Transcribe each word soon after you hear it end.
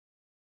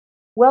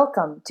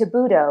Welcome to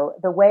Budo,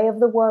 the Way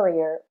of the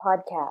Warrior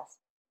podcast.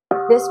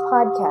 This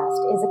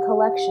podcast is a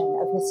collection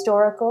of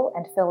historical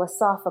and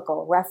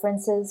philosophical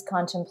references,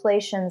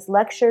 contemplations,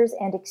 lectures,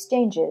 and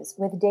exchanges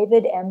with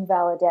David M.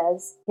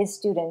 Valadez, his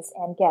students,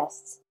 and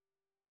guests.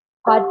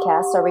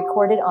 Podcasts are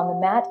recorded on the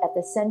mat at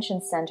the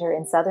Ascension Center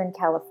in Southern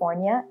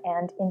California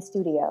and in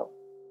studio.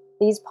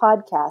 These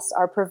podcasts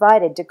are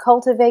provided to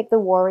cultivate the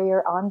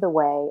warrior on the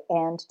way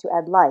and to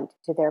add light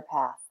to their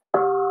path.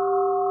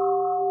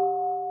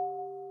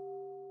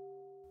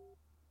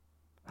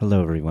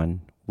 Hello,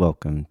 everyone.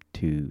 Welcome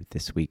to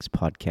this week's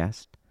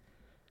podcast.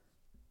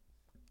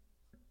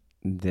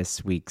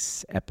 This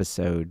week's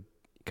episode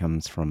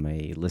comes from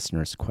a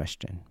listener's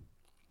question.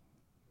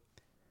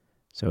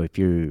 So if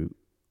you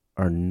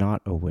are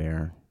not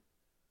aware,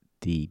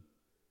 the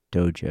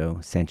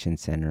dojo, Ascension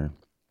Center,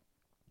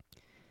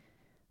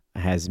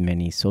 has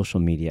many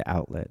social media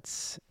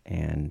outlets,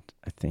 and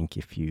I think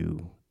if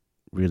you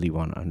really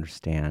want to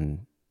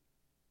understand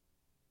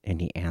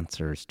any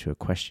answers to a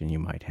question you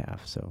might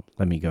have. So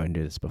let me go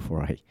into this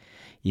before I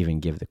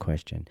even give the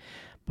question.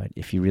 But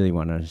if you really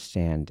want to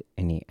understand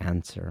any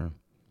answer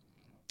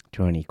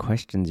to any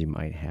questions you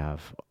might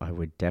have, I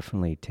would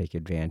definitely take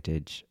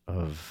advantage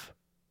of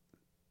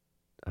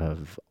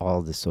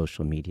all the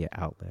social media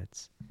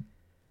outlets.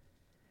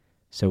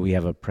 So we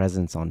have a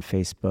presence on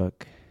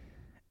Facebook,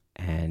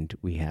 and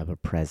we have a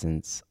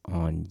presence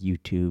on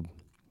YouTube.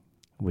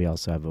 We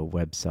also have a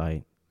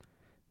website.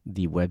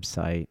 The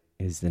website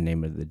is the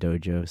name of the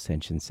dojo,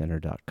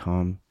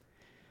 ascensioncenter.com.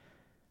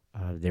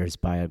 There's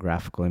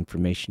biographical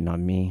information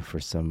on me. For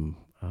some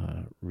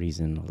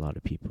reason, a lot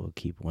of people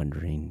keep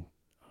wondering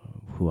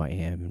who I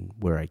am and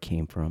where I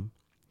came from.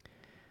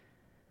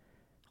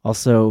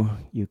 Also,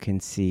 you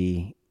can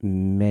see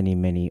many,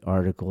 many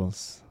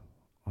articles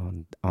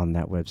on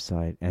that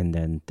website, and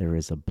then there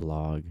is a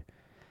blog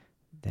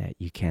that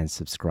you can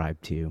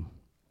subscribe to.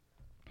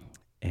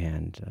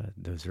 And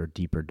those are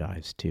deeper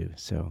dives too.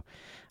 So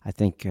I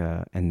think,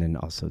 and then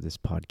also this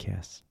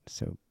podcast.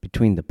 So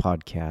between the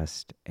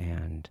podcast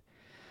and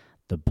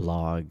the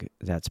blog,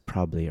 that's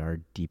probably our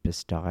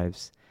deepest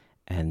dives.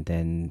 And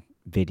then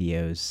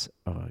videos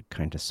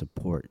kind of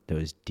support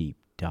those deep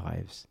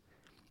dives.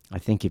 I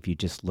think if you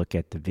just look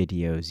at the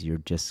videos, you're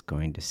just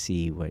going to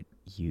see what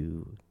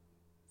you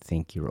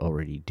think you're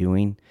already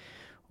doing,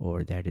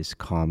 or that is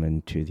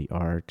common to the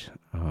art.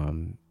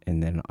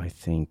 And then I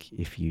think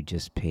if you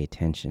just pay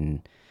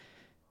attention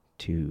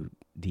to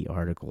the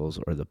articles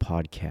or the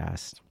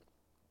podcast,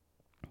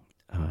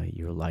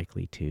 you're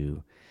likely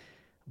to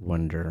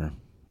wonder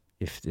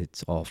if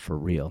it's all for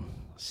real.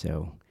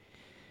 So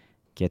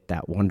get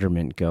that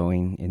wonderment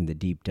going in the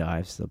deep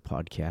dives, the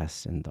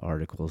podcast and the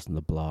articles and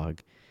the blog,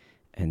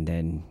 and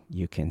then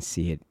you can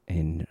see it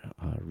in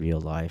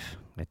real life,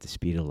 at the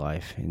speed of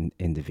life,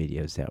 in the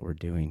videos that we're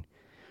doing.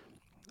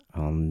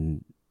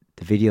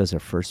 The videos are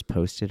first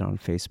posted on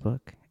Facebook,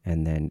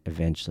 and then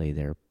eventually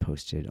they're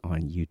posted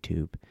on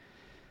YouTube.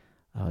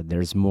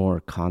 There's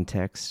more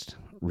context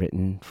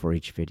written for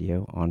each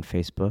video on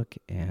Facebook,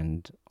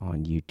 and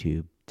on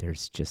YouTube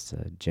there's just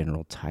a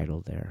general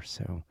title there.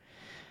 So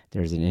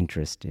there's an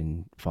interest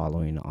in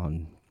following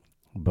on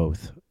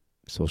both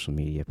social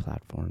media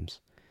platforms.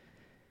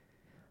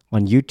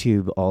 On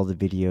YouTube, all the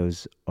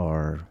videos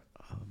are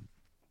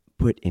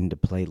put into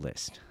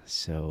playlist.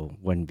 So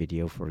one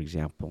video, for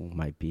example,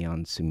 might be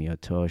on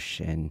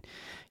Sumiyotoshi, and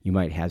you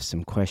might have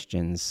some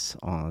questions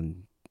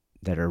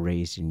that are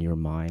raised in your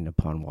mind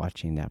upon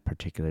watching that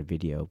particular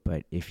video.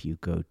 But if you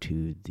go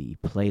to the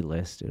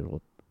playlist, it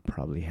will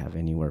probably have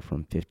anywhere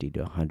from 50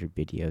 to 100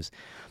 videos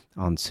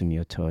on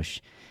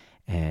Sumiyotoshi,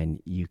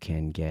 and you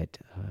can get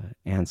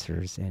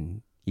answers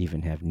and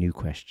even have new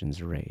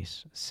questions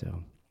raised.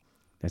 So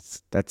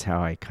that's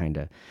how I kind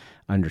of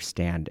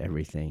understand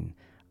everything.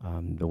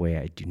 The way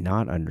I do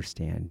not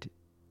understand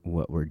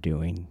what we're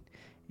doing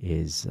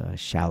is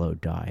shallow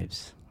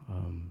dives.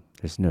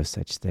 There's no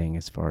such thing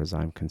as far as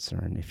I'm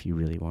concerned. If you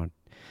really want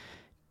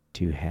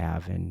to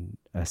have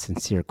a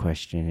sincere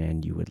question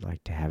and you would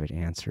like to have it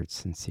answered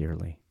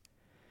sincerely.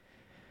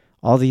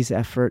 All these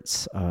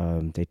efforts,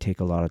 they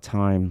take a lot of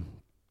time,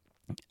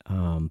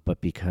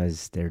 but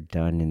because they're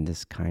done in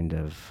this kind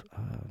of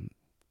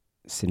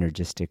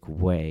synergistic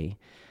way,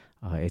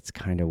 it's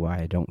kind of why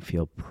I don't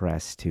feel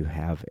pressed to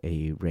have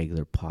a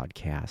regular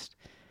podcast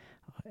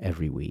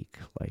every week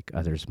like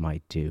others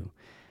might do.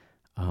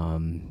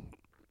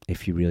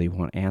 If you really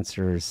want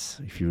answers,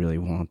 if you really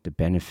want the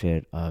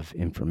benefit of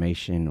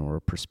information or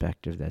a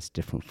perspective that's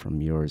different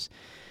from yours,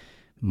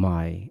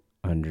 my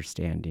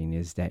understanding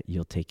is that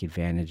you'll take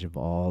advantage of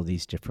all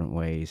these different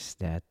ways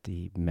that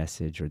the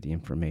message or the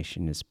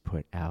information is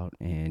put out.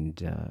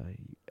 And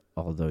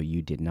although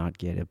you did not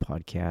get a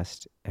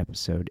podcast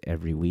episode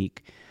every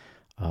week,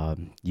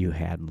 you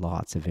had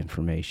lots of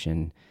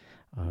information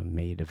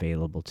made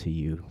available to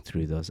you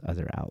through those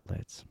other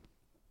outlets.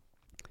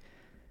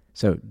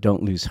 So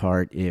don't lose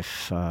heart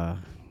if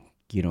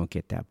you don't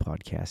get that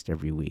podcast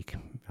every week.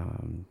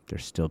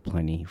 There's still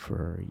plenty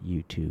for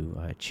you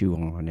to chew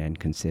on and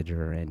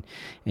consider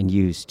and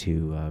use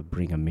to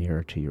bring a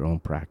mirror to your own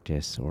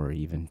practice or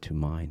even to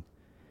mine.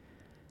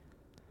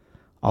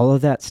 All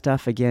of that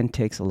stuff, again,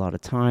 takes a lot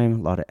of time,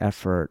 a lot of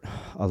effort,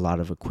 a lot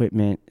of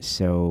equipment.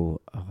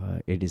 So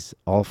it is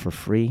all for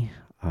free.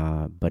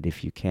 But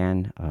if you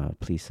can,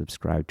 please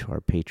subscribe to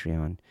our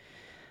Patreon.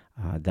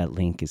 That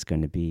link is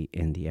going to be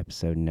in the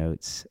episode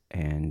notes.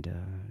 And,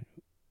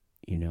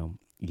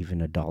 even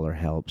 $1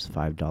 helps,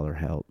 $5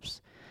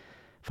 helps,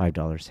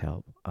 $5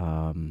 help.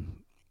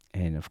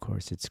 And of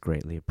course, it's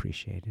greatly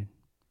appreciated.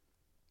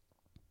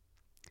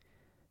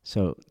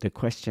 So the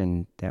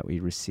question that we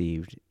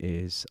received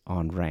is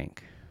on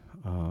rank.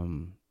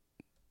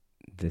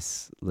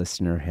 This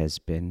listener has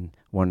been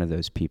one of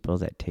those people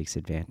that takes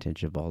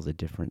advantage of all the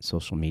different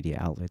social media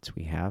outlets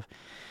we have.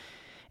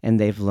 And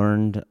they've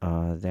learned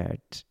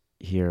that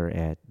here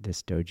at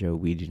this dojo,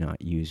 we do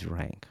not use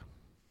rank.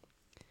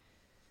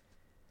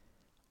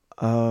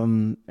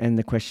 And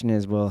the question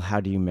is, well, how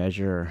do you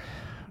measure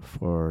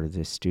for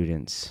the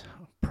students'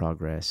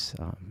 progress,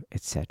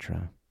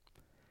 etc.?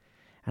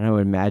 And I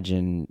would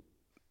imagine,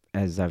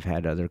 as I've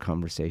had other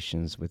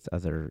conversations with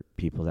other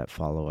people that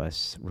follow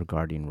us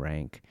regarding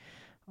rank,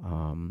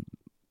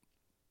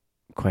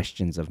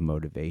 questions of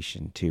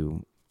motivation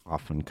too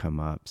often come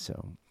up.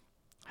 So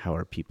how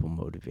are people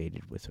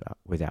motivated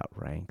without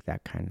rank,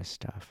 that kind of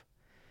stuff?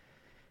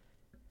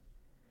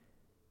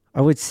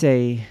 I would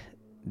say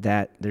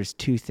that there's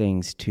two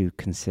things to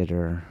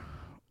consider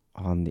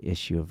on the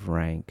issue of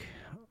rank,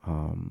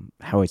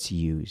 how it's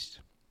used,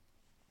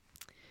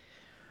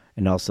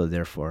 and also,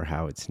 therefore,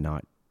 how it's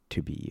not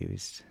to be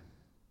used.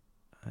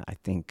 I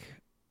think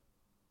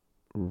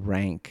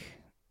rank,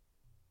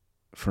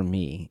 for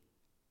me,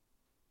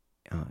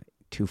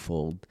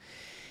 twofold,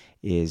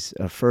 is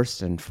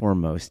first and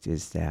foremost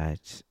is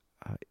that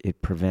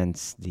it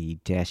prevents the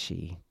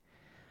deshi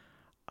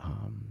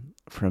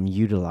from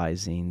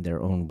utilizing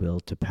their own will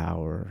to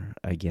power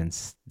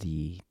against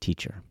the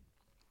teacher.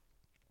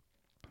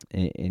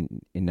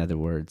 In other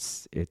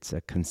words, it's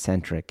a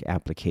concentric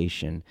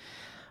application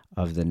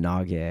of the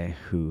nage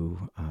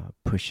who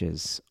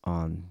pushes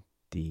on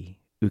the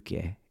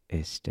uke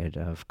instead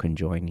of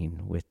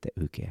conjoining with the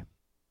uke.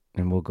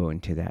 And we'll go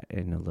into that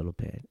in a little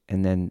bit.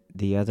 And then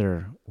the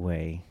other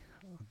reason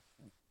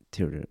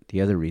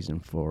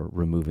for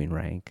removing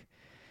rank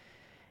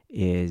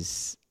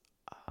is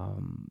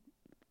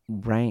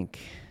rank,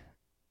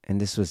 and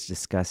this was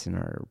discussed in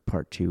our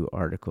part 2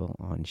 article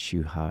on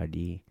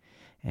Shuhadi,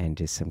 and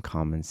just some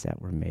comments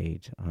that were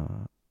made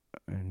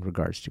in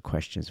regards to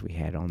questions we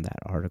had on that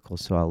article.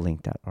 So I'll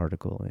link that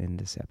article in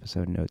this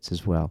episode notes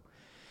as well.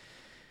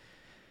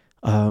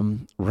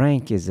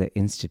 Rank is an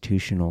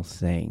institutional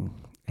thing,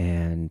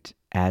 and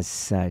as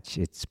such,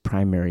 its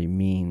primary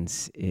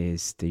means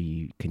is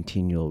the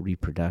continual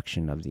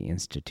reproduction of the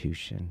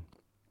institution.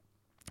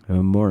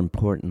 And more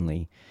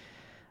importantly,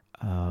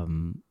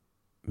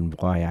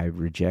 why I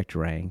reject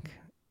rank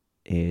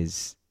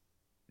is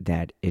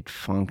that it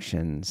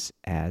functions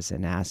as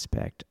an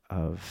aspect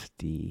of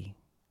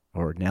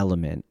or an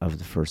element of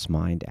the first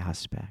mind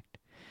aspect.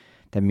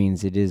 That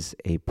means it is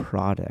a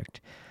product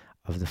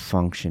of the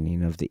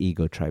functioning of the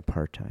ego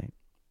tripartite.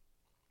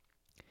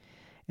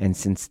 And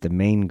since the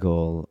main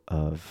goal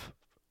of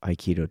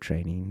Aikido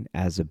training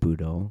as a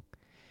Budo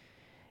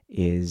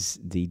is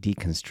the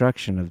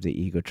deconstruction of the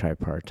ego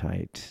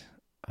tripartite,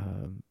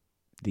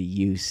 the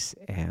use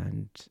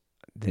and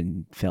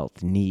the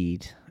felt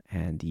need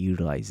and the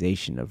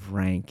utilization of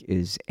rank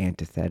is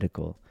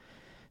antithetical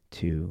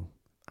to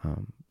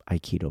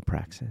Aikido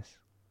praxis.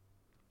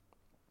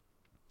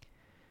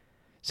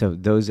 So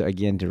those,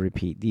 again, to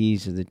repeat,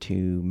 these are the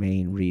two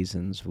main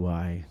reasons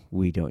why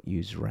we don't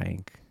use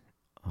rank.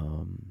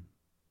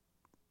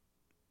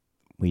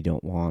 We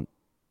don't want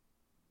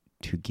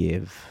to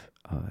give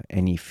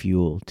any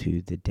fuel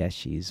to the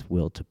Deshi's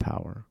will to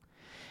power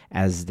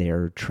as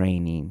they're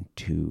training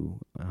to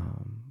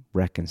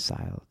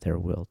reconcile their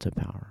will to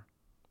power.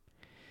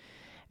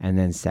 And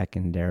then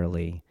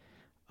secondarily,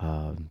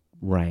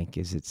 rank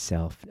is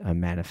itself a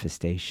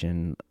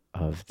manifestation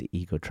of the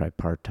ego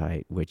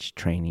tripartite, which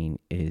training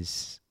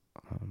is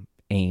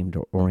aimed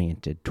or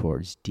oriented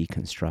towards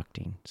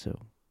deconstructing. So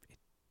it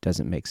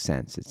doesn't make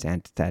sense. It's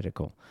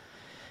antithetical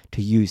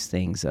to use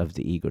things of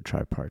the ego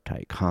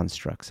tripartite,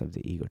 constructs of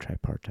the ego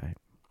tripartite.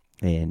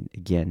 And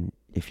again,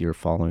 if you're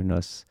following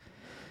us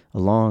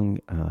along,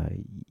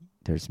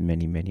 there's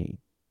many, many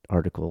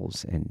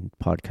articles and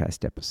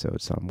podcast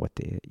episodes on what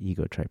the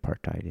ego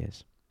tripartite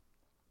is.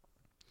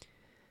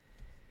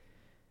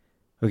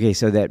 Okay,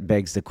 so that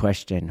begs the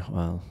question,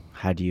 well,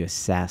 how do you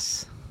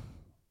assess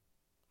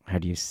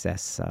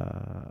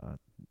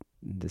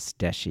this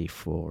deshi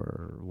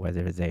for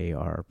whether they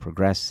are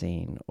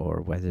progressing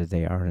or whether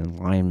they are in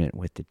alignment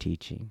with the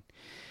teaching?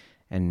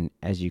 And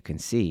as you can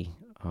see,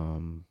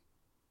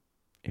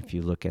 if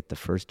you look at the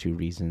first two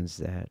reasons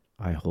that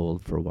I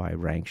hold for why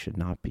rank should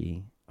not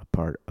be a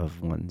part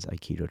of one's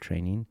Aikido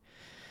training,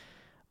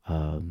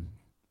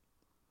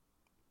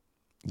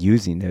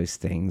 using those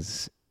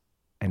things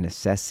and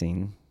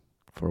assessing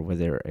for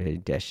whether a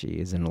deshi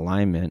is in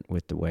alignment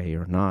with the way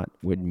or not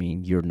would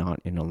mean you're not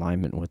in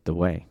alignment with the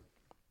way.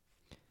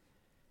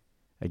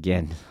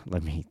 Again,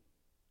 let me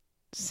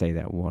say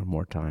that one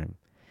more time.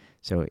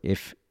 So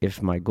if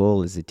my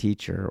goal as a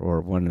teacher,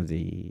 or one of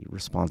the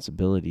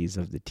responsibilities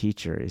of the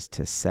teacher, is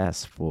to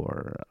assess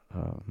for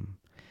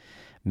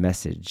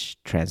message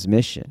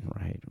transmission,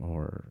 right,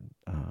 or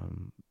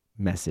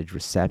message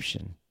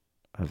reception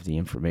of the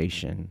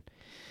information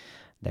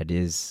that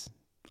is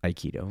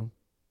Aikido,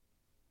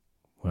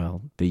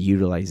 well, the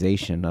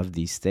utilization of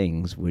these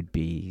things would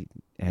be,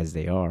 as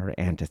they are,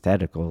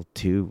 antithetical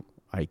to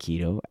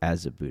Aikido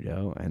as a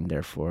Budo, and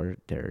therefore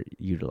their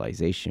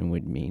utilization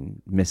would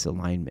mean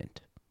misalignment.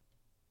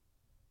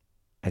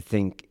 I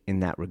think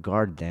in that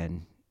regard,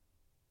 then,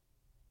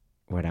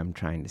 what I'm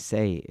trying to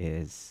say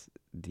is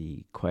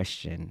the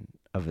question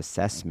of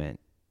assessment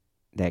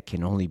that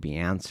can only be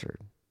answered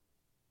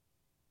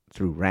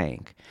through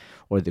rank,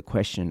 or the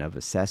question of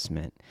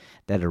assessment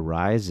that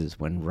arises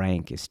when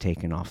rank is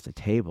taken off the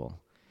table,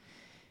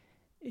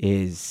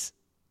 is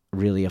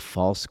really a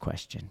false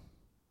question,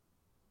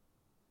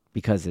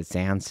 because its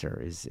answer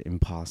is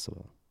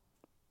impossible.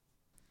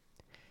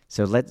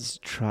 So let's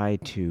try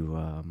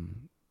to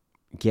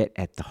get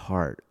at the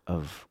heart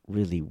of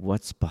really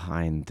what's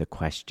behind the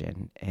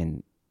question.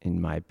 And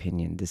in my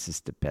opinion, this is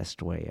the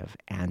best way of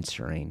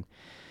answering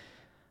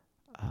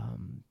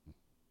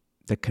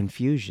the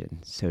confusion,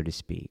 so to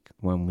speak,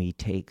 when we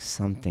take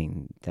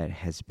something that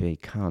has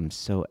become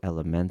so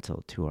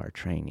elemental to our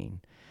training,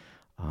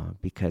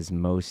 because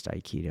most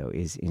Aikido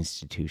is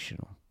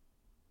institutional.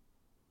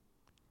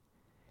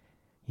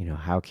 You know,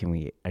 how can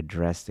we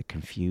address the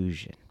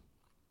confusion?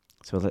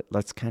 So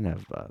let's kind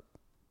of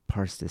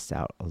parse this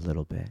out a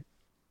little bit.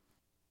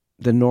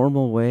 The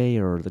normal way,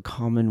 or the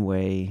common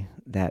way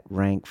that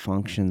rank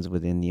functions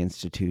within the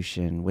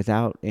institution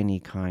without any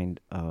kind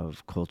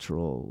of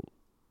cultural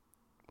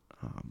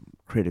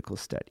critical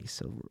study.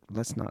 So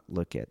let's not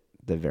look at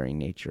the very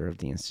nature of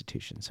the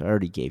institution. So I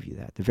already gave you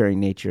that. The very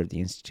nature of the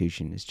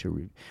institution is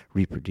to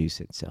reproduce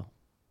itself.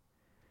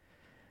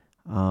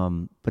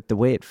 But the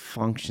way it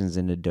functions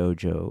in a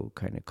dojo,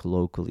 kind of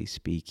colloquially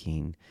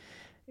speaking,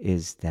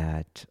 is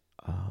that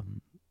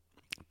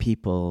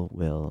people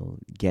will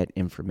get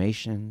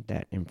information.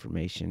 That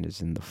information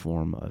is in the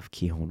form of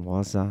Kihon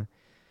Waza.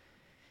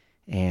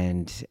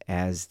 And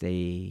as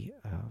they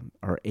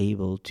are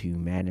able to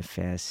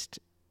manifest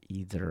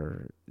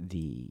either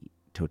the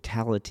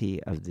totality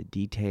of the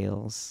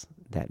details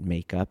that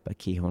make up a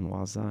Kihon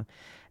Waza,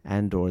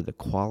 and or the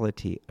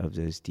quality of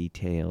those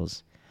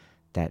details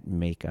that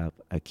make up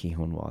a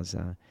Kihon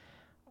Waza,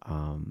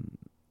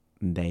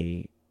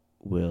 they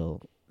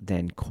will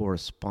then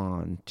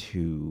correspond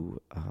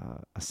to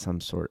some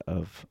sort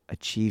of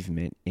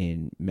achievement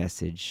in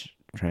message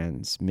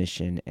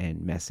transmission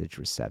and message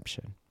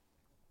reception.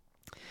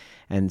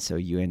 And so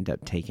you end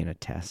up taking a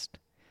test.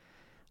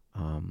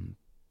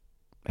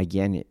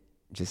 Again,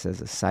 just as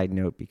a side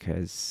note,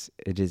 because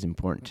it is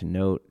important to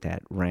note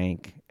that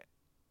rank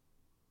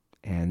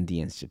and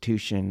the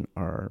institution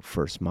are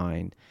first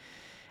mind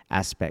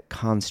aspect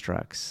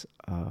constructs,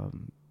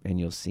 and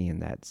you'll see in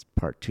that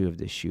part 2 of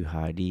the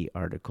Shuhari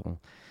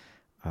article,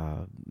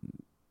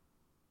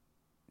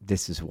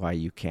 this is why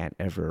you can't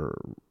ever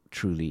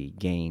truly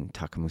gain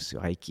Takamusu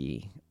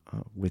Aiki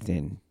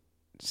within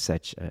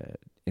such a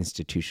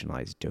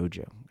institutionalized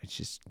dojo. It's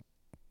just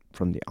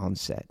from the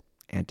onset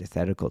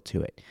antithetical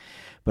to it.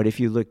 But if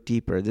you look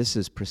deeper, this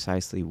is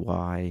precisely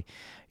why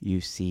you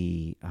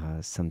see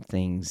some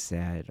things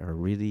that are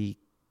really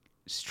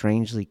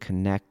strangely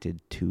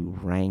connected to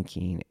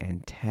ranking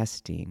and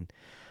testing,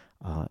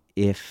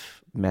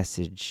 if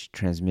message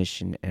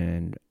transmission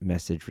and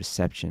message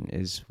reception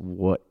is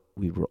what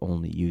we were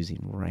only using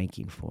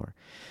ranking for.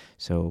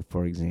 So,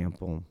 for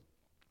example,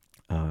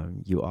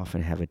 you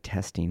often have a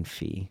testing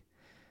fee.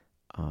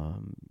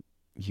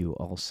 You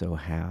also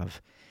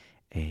have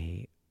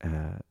a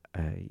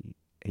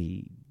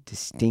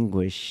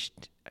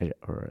distinguished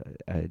or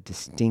a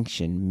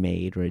distinction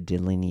made, or a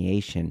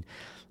delineation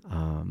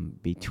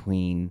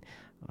between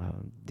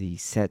the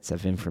sets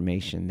of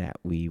information that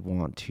we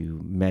want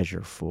to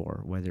measure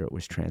for, whether it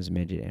was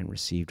transmitted and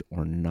received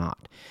or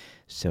not.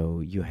 So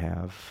you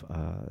have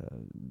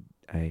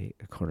a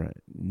kind of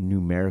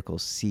numerical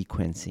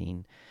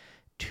sequencing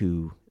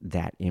to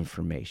that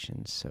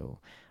information. So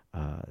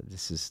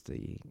this is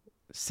the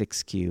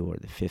 6th cue or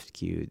the 5th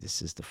cue,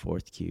 this is the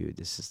 4th cue,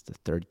 this is the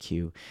 3rd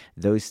cue.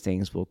 Those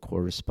things will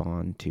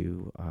correspond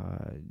to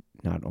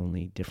not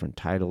only different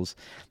titles,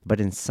 but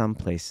in some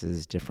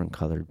places different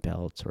colored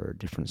belts or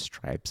different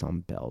stripes on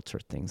belts or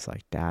things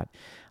like that.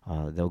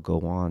 They'll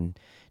correspond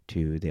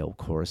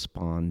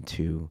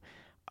to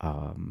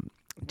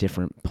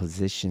different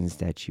positions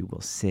that you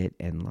will sit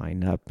and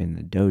line up in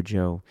the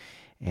dojo,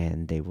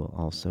 and they will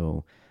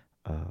also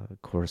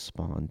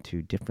correspond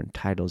to different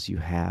titles you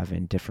have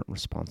and different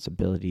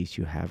responsibilities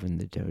you have in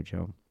the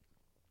dojo.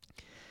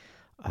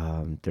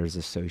 There's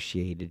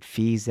associated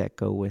fees that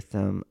go with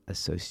them,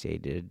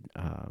 associated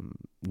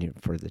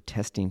for the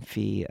testing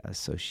fee,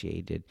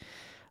 associated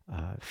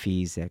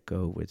fees that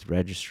go with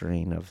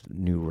registering of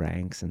new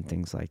ranks and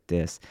things like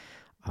this.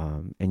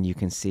 And you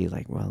can see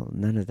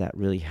none of that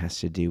really has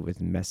to do with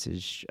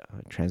message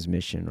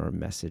transmission or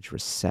message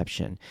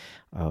reception.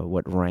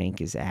 What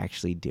rank is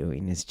actually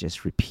doing is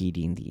just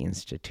repeating the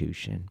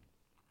institution,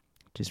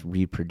 just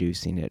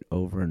reproducing it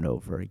over and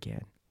over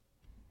again.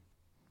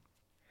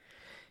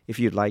 If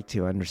you'd like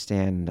to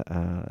understand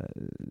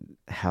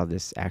how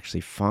this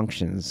actually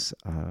functions,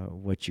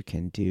 what you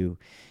can do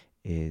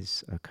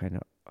is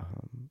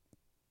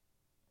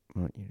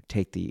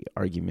take the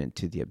argument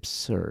to the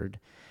absurd.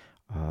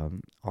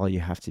 All you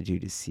have to do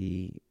to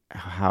see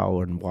how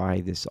and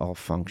why this all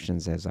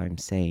functions, as I'm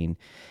saying,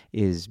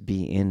 is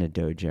be in a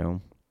dojo.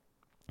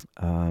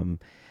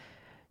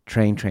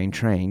 Train,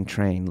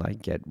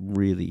 get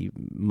really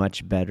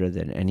much better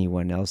than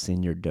anyone else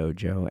in your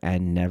dojo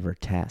and never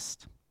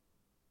test.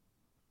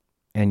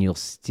 And you'll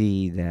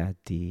see that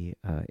the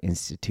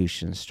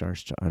institution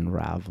starts to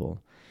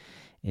unravel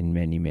in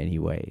many, many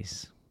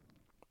ways.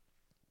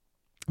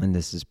 And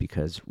this is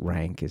because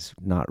rank is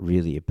not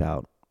really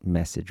about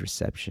message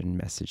reception,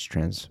 message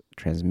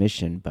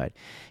transmission, but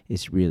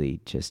it's really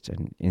just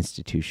an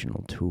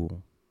institutional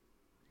tool.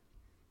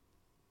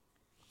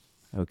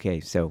 Okay,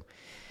 so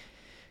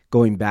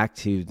going back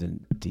to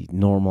the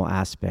normal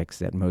aspects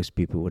that most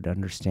people would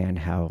understand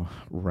how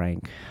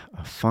rank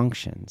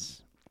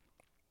functions.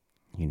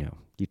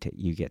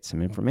 You get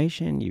some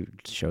information, you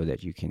show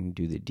that you can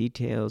do the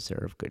details,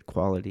 they're of good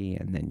quality,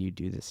 and then you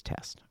do this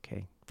test,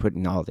 okay?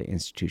 Putting all the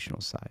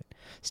institutional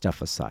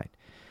stuff aside.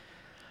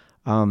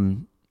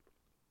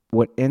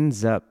 What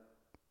ends up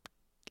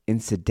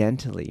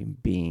incidentally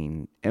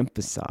being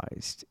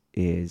emphasized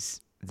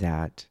is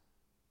that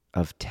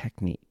of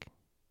technique,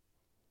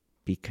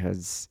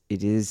 because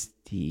it is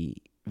the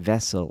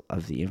vessel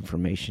of the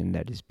information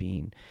that is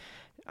being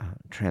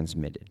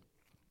transmitted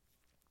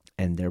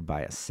and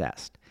thereby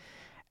assessed.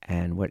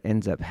 And what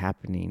ends up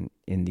happening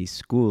in these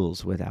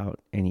schools without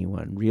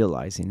anyone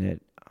realizing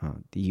it,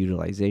 the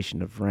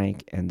utilization of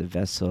rank and the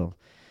vessel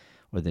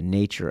or the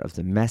nature of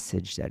the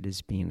message that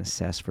is being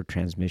assessed for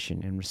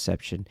transmission and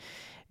reception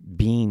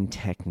being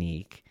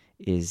technique,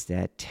 is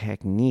that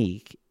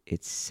technique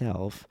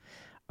itself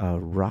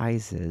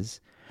rises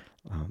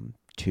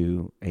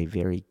to a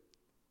very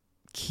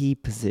key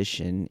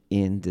position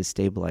in the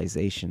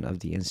stabilization of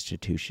the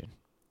institution.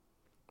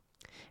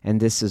 And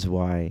this is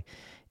why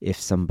if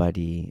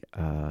somebody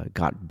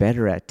got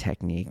better at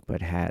technique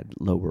but had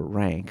lower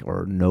rank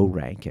or no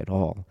rank at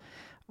all,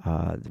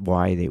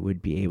 why they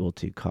would be able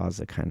to cause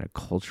a kind of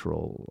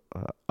cultural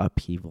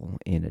upheaval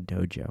in a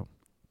dojo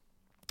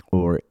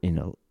or in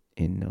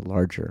a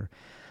larger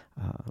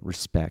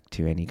respect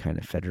to any kind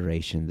of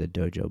federation the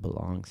dojo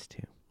belongs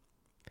to.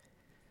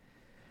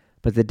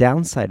 But the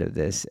downside of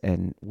this,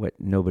 and what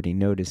nobody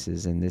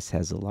notices, and this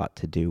has a lot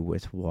to do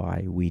with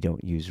why we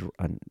don't use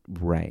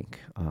rank.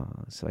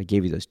 So I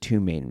gave you those two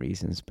main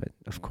reasons, but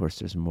of course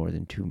there's more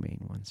than two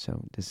main ones.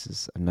 So this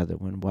is another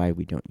one, why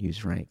we don't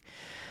use rank.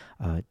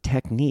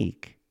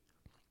 Technique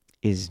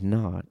is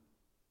not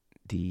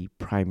the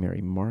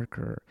primary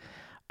marker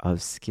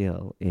of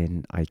skill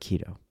in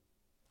Aikido.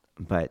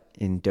 But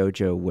in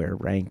dojo, where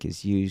rank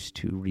is used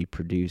to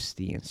reproduce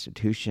the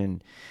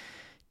institution,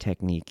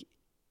 technique,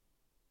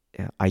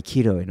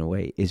 Aikido in a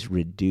way is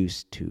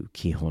reduced to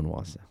Kihon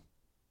Waza.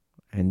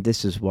 And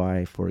this is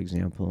why, for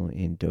example,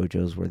 in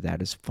dojos where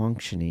that is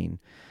functioning,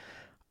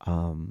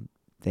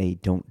 they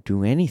don't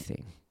do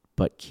anything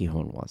but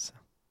Kihon Waza.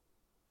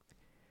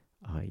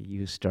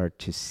 You start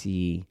to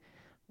see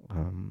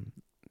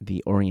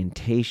the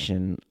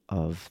orientation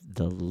of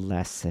the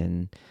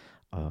lesson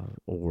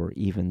or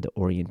even the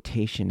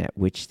orientation at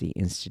which the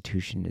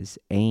institution is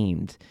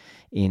aimed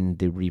in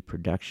the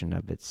reproduction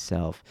of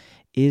itself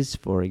is,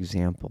 for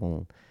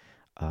example,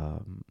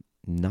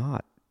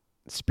 not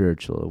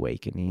spiritual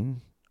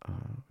awakening,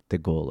 the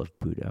goal of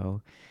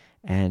Budo,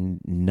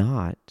 and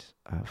not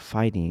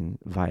fighting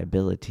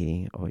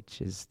viability,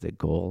 which is the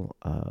goal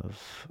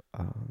of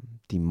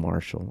the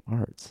martial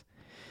arts.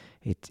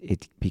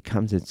 It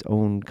becomes its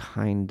own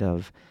kind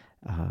of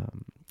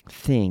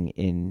thing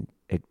in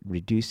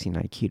reducing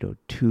Aikido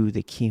to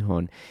the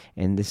Kihon,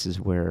 and this is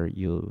where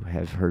you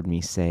have heard me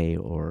say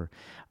or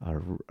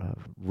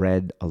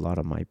read a lot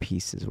of my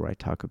pieces where I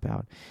talk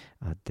about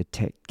the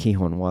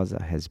Kihon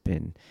Waza has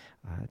been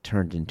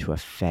turned into a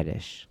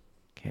fetish,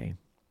 okay?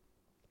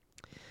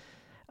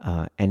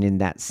 And in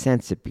that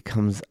sense, it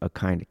becomes a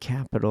kind of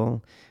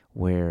capital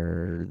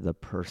where the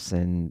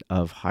person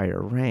of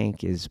higher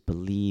rank is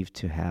believed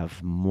to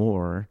have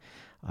more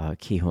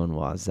Kihon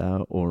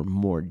Waza or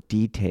more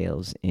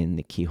details in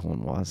the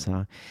Kihon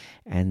Waza,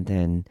 and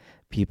then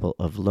people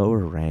of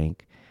lower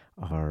rank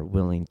are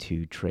willing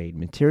to trade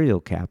material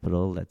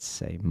capital, let's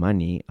say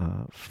money,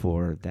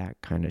 for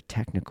that kind of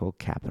technical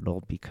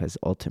capital, because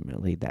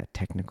ultimately that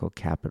technical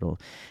capital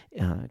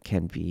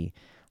can be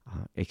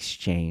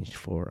exchanged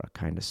for a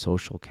kind of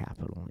social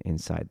capital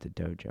inside the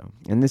dojo.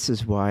 And this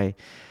is why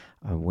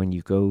when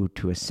you go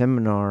to a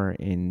seminar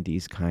in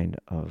these kind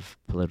of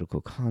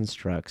political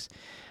constructs,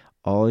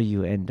 all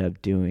you end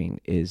up doing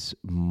is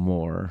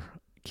more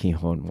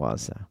Kihon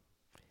Waza.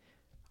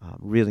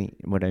 Really,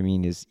 what I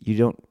mean is you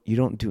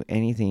don't do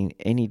anything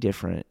any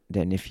different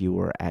than if you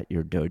were at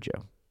your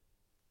dojo.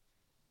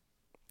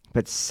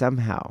 But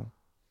somehow,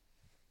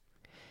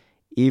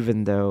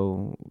 even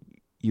though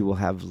you will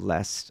have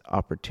less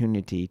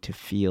opportunity to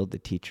feel the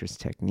teacher's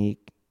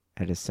technique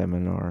at a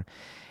seminar,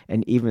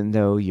 and even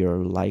though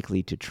you're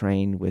likely to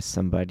train with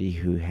somebody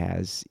who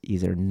has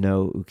either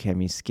no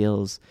ukemi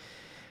skills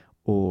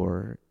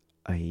or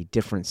a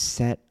different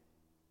set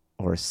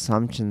or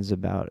assumptions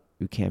about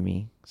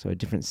ukemi, so a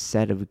different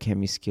set of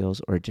ukemi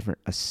skills or different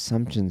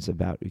assumptions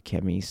about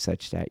ukemi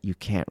such that you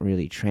can't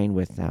really train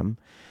with them,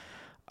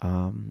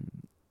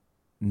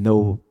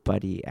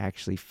 nobody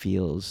actually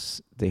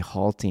feels the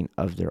halting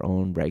of their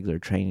own regular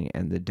training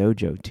and the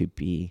dojo to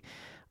be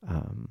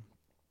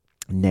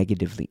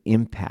negatively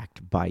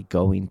impacted by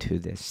going to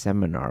this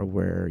seminar,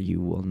 where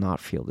you will not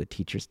feel the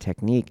teacher's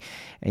technique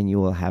and you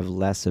will have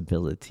less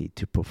ability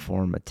to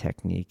perform a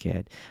technique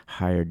at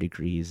higher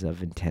degrees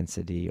of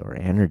intensity or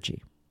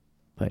energy.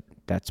 But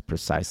that's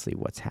precisely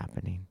what's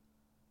happening.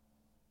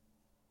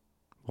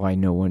 Why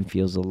no one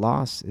feels a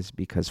loss is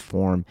because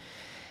form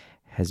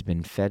has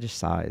been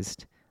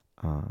fetishized.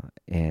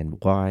 And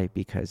why?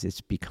 Because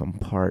it's become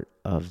part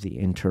of the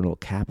internal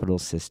capital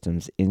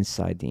systems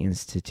inside the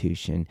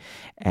institution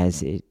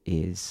as it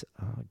is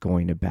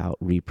going about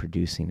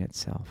reproducing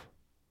itself.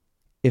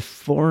 If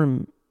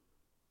form,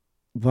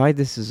 why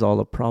this is all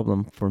a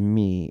problem for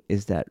me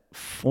is that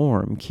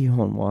form,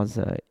 Kihon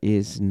Waza,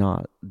 is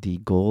not the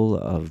goal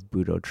of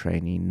Budo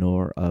training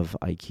nor of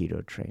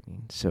Aikido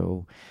training.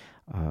 So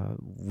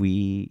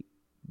we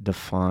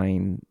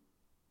define,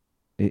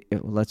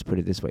 let's put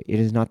it this way, it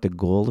is not the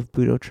goal of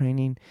Budo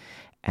training,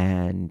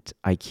 and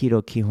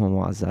Aikido Kihon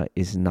Waza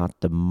is not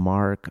the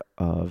mark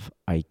of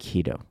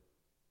Aikido.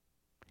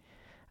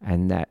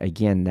 And that,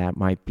 again, that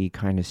might be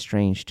kind of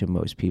strange to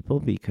most people,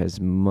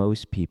 because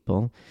most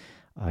people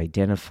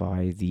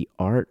identify the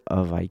art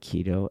of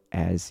Aikido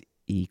as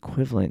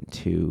equivalent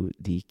to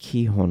the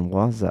Kihon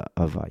Waza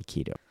of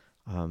Aikido.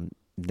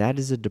 That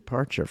is a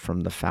departure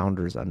from the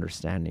founder's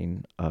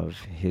understanding of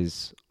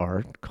his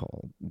art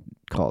called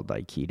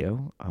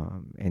Aikido.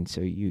 And so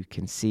you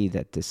can see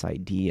that this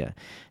idea,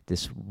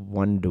 this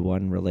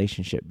one-to-one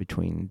relationship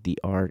between the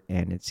art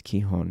and its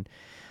Kihon,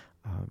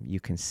 you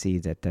can see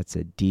that that's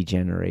a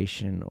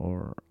degeneration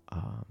or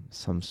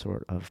some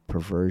sort of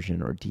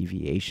perversion or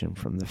deviation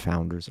from the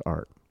founder's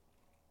art.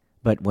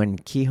 But when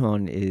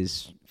Kihon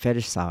is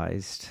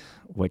fetishized,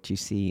 what you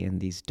see in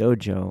these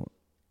dojo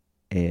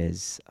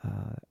is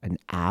an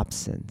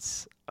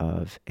absence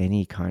of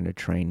any kind of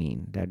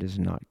training that is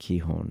not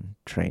Kihon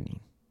training.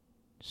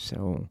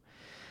 So,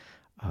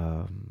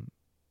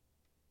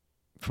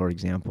 for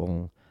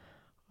example,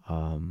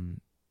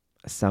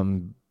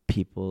 some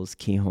people's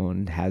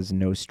Kihon has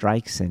no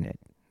strikes in it,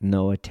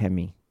 no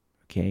atemi.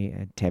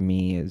 Okay,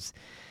 atemi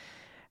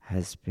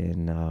has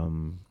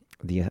been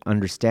the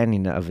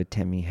understanding of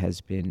atemi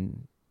has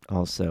been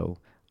also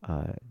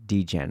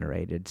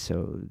degenerated,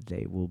 so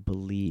they will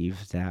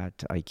believe that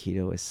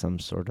Aikido is some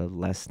sort of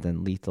less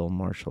than lethal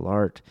martial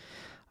art,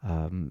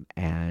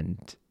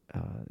 and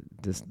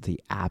the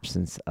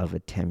absence of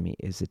atemi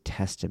is a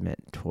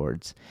testament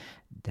towards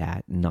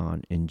that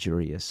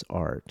non-injurious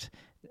art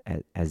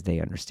as they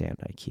understand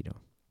Aikido.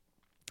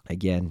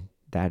 Again,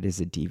 that is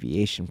a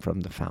deviation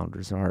from the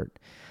founder's art.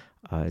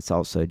 It's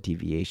also a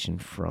deviation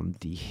from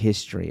the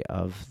history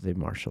of the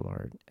martial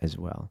art as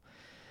well.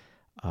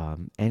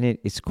 And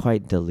it's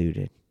quite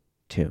diluted,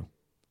 too,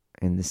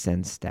 in the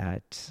sense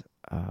that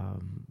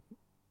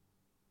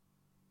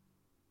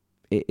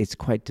it's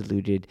quite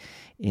diluted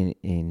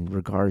in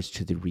regards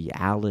to the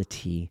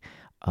reality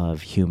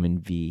of human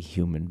v.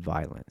 human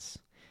violence.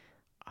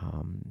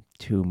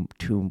 To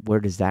where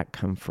does that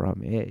come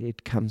from?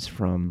 It comes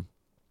from,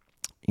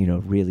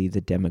 really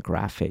the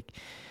demographic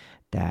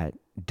that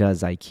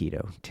does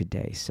Aikido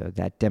today. So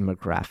that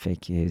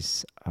demographic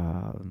is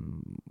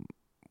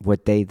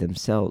what they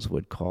themselves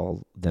would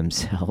call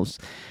themselves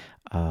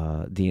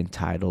the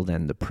entitled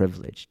and the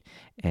privileged.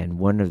 And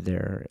one of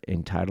their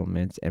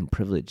entitlements and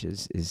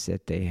privileges is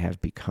that they have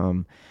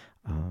become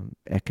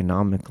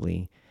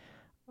economically,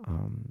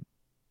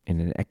 in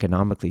an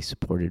economically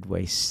supported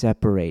way,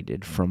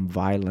 separated from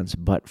violence,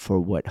 but for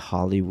what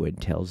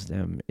Hollywood tells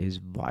them is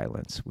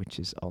violence, which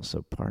is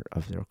also part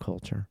of their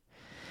culture.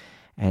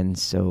 And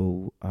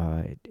so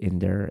in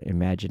their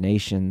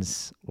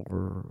imaginations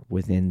or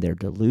within their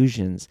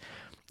delusions,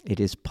 it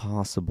is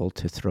possible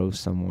to throw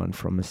someone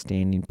from a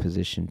standing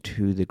position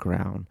to the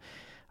ground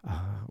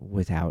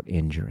without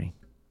injury,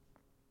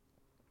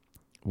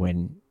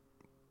 when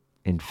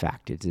in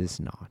fact it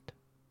is not.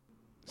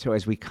 So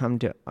as we come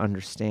to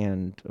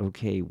understand,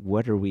 okay,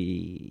 what are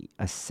we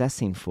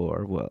assessing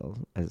for? Well,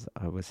 as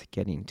I was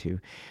getting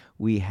to,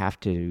 we have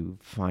to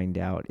find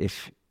out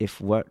if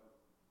what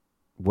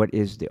what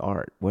is the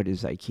art? What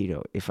is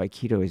Aikido? If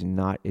Aikido is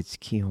not its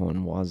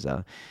Kihon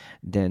Waza,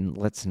 then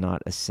let's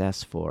not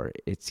assess for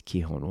its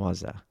Kihon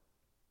Waza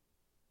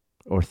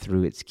or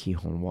through its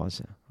Kihon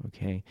Waza,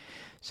 okay?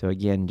 So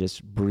again,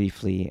 just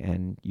briefly,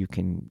 and you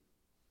can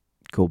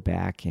go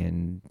back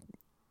and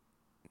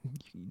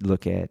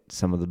look at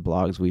some of the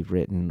blogs we've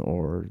written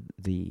or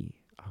the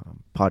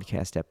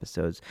podcast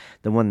episodes.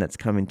 The one that's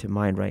coming to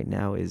mind right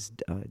now is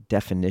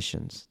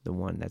Definitions, the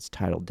one that's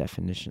titled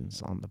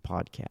Definitions on the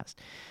podcast.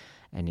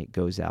 And it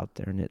goes out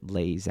there and it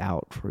lays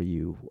out for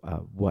you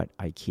what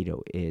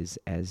Aikido is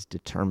as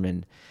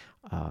determined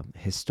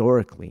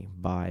historically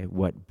by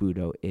what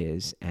Budo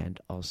is and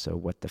also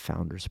what the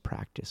founder's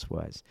practice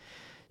was.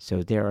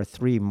 So there are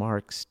 3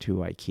 marks to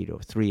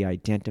Aikido, 3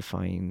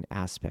 identifying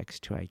aspects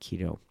to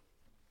Aikido.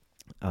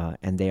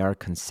 And they are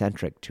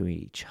concentric to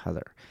each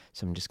other.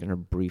 So I'm just going to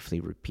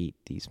briefly repeat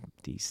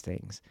these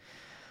things.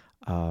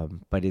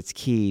 But it's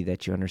key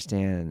that you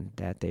understand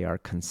that they are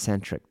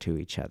concentric to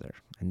each other.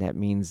 And that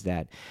means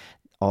that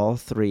all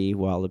 3,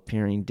 while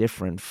appearing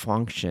different,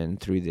 function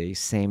through the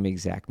same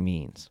exact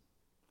means.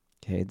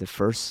 Okay, the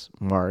first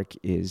mark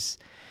is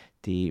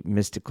the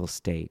mystical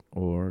state,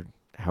 or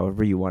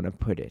however you want to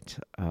put it.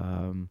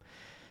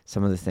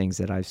 Some of the things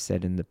that I've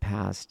said in the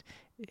past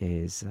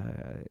is,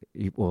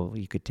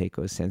 you could take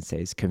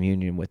O-sensei's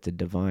communion with the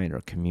divine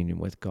or communion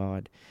with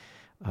God.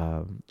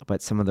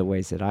 But some of the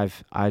ways that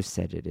I've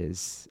said it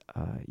is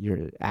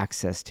your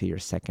access to your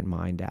second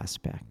mind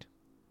aspect.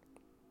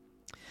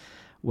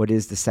 What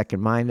is the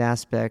second mind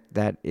aspect?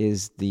 That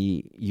is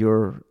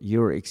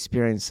your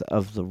experience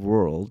of the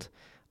world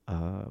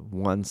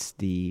once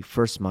the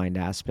first mind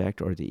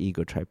aspect or the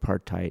ego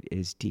tripartite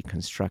is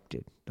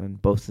deconstructed. And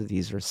both of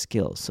these are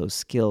skills. So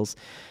skills.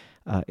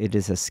 It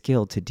is a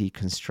skill to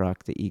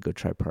deconstruct the ego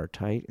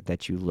tripartite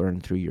that you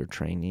learn through your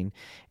training,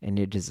 and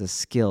it is a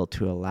skill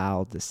to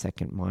allow the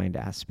second mind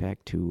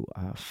aspect to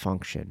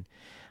function,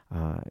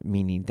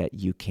 meaning that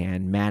you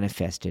can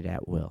manifest it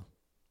at will.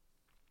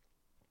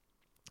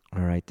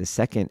 All right, the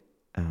second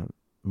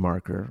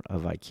marker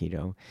of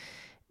Aikido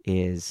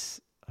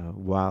is,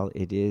 while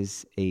it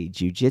is a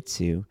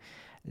jujitsu,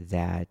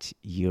 that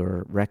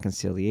your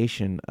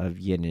reconciliation of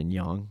yin and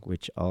yang,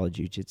 which all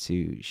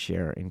jujitsu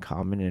share in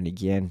common. And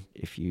again,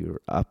 if you're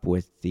up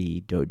with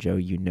the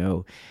dojo, you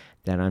know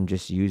that I'm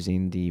just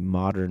using the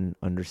modern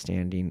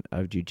understanding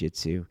of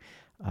jujitsu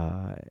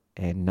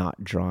and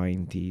not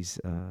drawing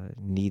these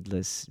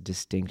needless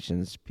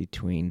distinctions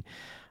between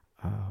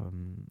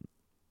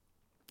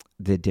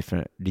the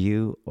different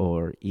ryu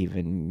or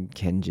even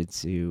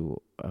kenjutsu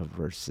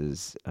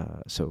versus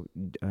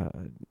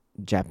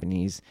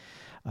Japanese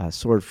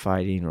sword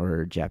fighting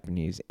or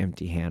Japanese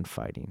empty hand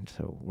fighting.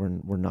 So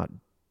we're not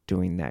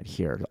doing that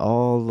here.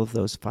 All of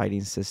those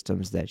fighting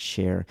systems that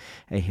share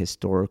a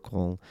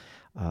historical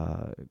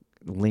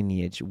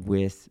lineage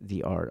with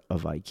the art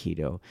of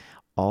Aikido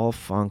all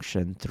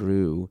function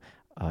through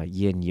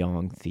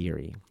yin-yang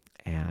theory,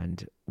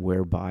 and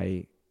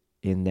whereby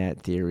in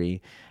that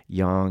theory,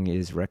 yang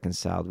is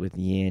reconciled with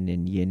yin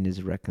and yin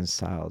is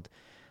reconciled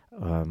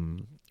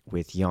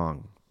with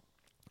yang.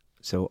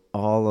 So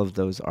all of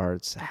those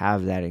arts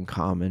have that in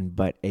common,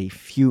 but a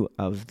few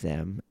of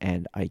them,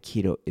 and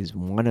Aikido is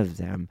one of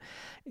them,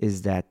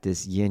 is that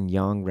this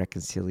yin-yang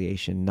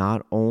reconciliation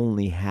not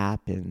only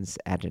happens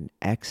at an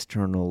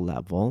external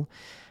level,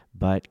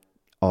 but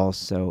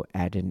also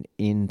at an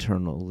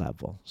internal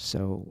level.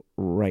 So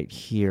right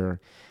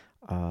here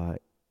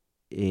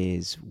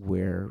is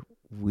where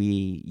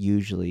we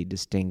usually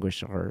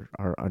distinguish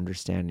our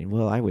understanding.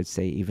 Well, I would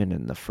say even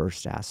in the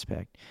first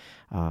aspect,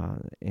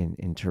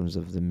 in terms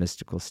of the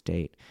mystical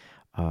state,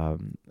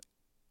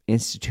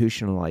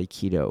 institutional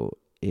Aikido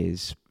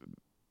is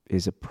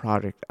a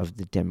product of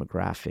the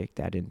demographic,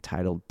 that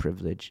entitled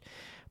privileged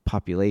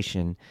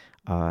population,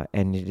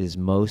 and it is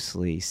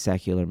mostly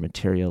secular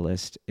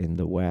materialist in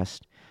the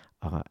West.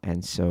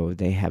 And so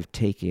they have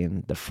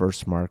taken the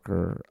first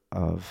marker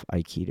of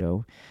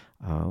Aikido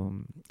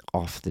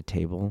off the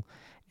table,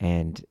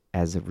 and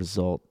as a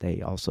result,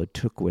 they also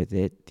took with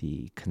it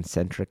the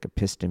concentric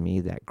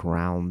episteme that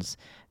grounds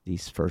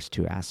these first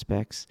 2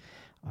 aspects,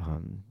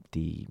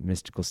 the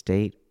mystical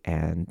state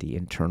and the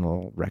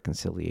internal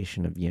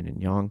reconciliation of yin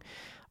and yang.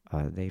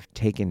 They've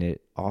taken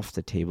it off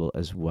the table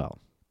as well,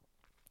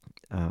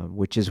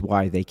 which is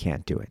why they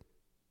can't do it.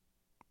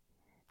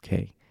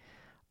 Okay,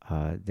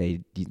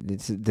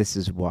 this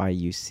is why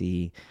you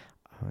see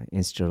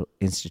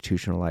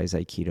institutionalized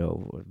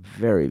Aikido,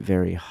 very,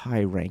 very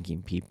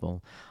high-ranking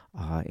people,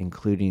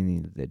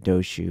 including the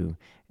Doshu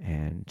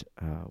and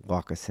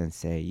Waka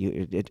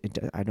Sensei.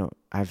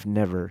 I've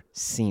never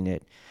seen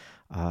it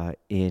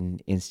in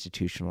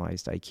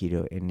institutionalized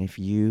Aikido, and if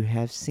you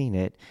have seen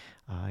it,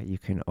 you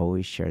can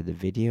always share the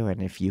video,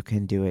 and if you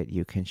can do it,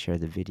 you can share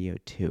the video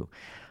too.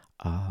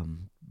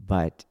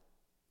 But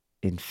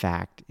in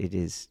fact,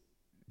 these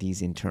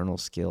internal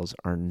skills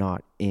are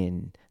not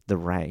in the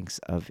ranks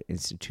of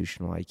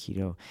institutional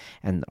Aikido,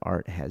 and the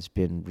art has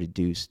been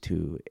reduced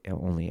to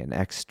only an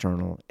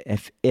external,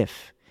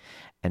 if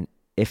an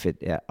if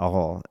it at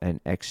all, an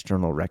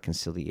external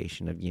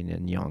reconciliation of yin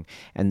and yang.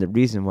 And the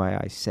reason why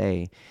I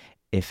say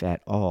if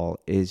at all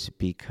is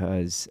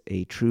because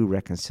a true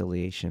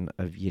reconciliation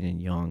of yin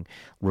and yang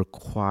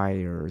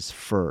requires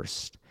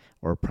first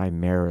or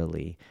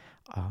primarily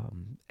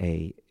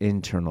a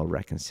internal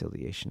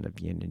reconciliation of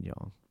yin and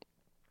yang.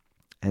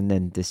 And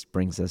then this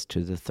brings us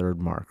to the third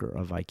marker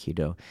of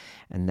Aikido,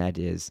 and that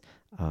is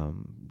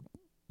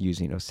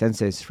using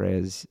Osensei's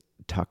phrase,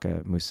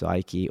 Taka Musu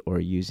Aiki, or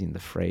using the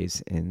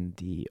phrase in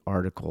the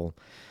article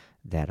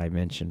that I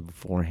mentioned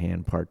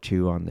beforehand, part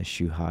 2 on the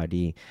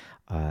Shuhadi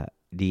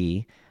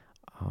Ri,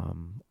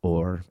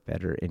 or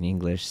better in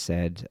English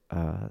said,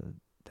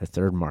 the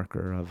third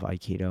marker of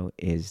Aikido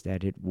is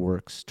that it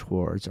works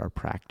towards, our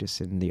practice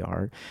in the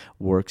art,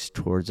 works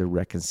towards a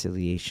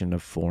reconciliation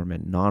of form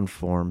and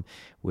non-form,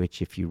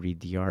 which if you read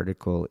the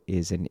article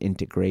is an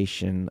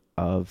integration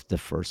of the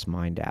first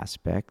mind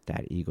aspect,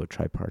 that ego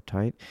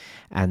tripartite,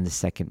 and the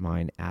second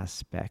mind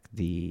aspect,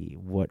 the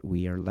what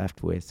we are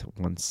left with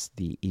once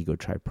the ego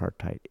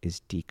tripartite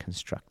is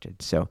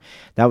deconstructed. So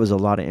that was a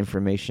lot of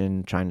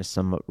information, trying to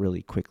sum up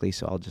really quickly,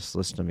 so I'll just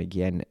list them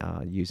again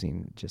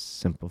using just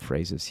simple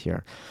phrases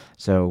here.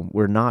 So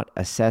we're not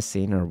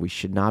assessing, or we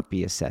should not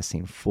be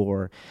assessing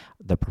for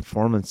the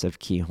performance of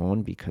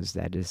Kihon, because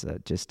that is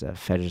just a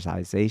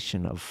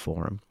fetishization of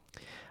form.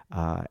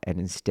 And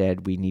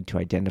instead, we need to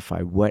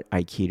identify what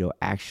Aikido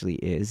actually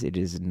is. It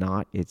is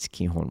not its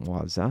Kihon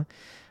Waza.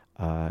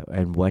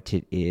 And what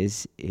it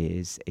is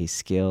a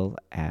skill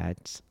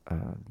at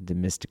the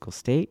mystical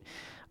state,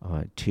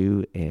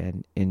 to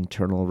an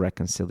internal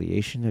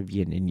reconciliation of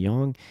yin and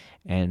yang,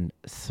 and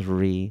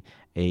 3,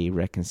 a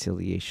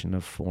reconciliation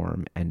of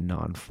form and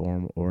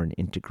non-form, or an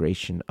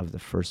integration of the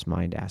first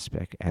mind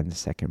aspect and the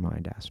second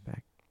mind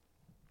aspect.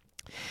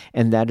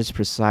 And that is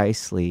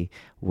precisely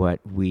what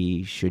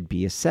we should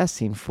be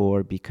assessing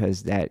for,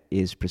 because that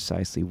is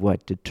precisely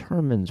what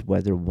determines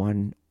whether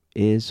one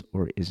is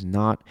or is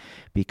not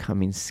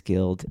becoming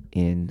skilled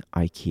in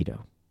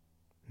Aikido,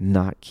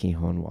 not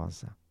Kihon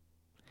Waza.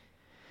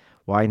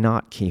 Why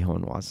not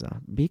Kihon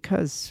Waza?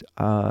 Because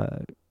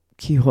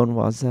Kihon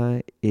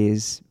Waza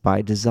is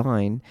by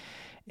design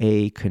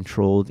a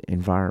controlled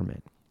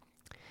environment.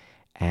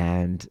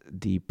 And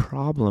the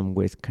problem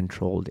with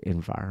controlled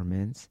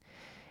environments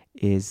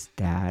is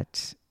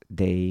that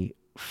they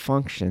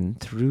function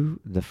through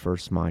the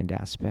first mind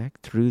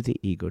aspect, through the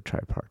ego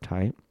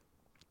tripartite,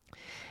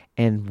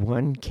 and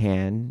one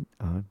can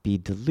be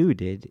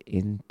deluded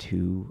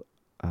into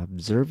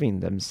observing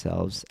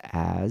themselves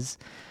as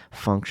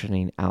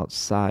functioning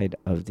outside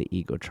of the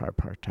ego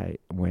tripartite,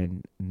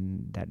 when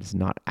that is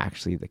not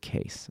actually the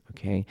case.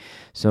 Okay,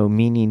 so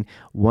meaning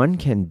one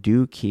can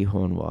do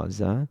Kihon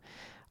Waza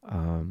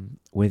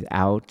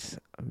without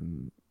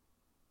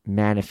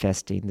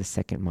manifesting the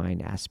second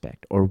mind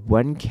aspect, or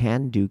one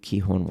can do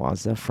Kihon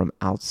Waza from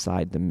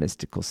outside the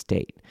mystical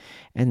state.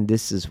 And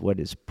this is what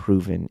is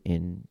proven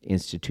in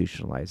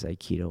institutionalized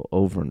Aikido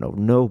over and over.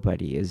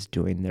 Nobody is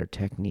doing their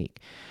technique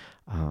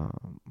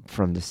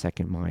from the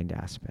second mind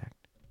aspect.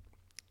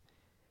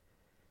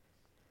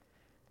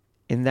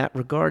 In that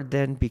regard,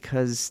 then,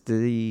 because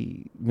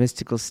the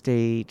mystical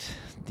state,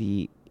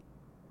 the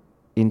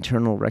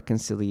internal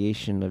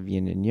reconciliation of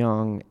yin and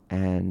yang,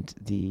 and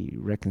the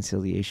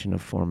reconciliation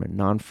of form and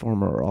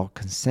non-form are all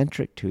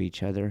concentric to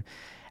each other,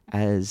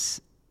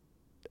 as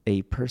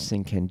a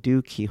person can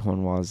do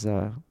Kihon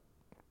Waza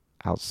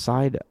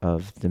outside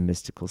of the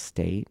mystical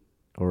state,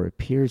 or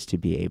appears to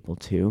be able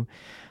to,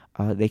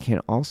 they can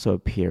also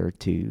appear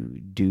to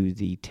do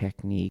the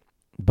technique,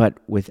 but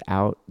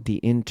without the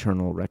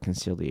internal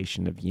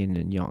reconciliation of yin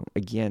and yang.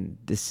 Again,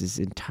 this is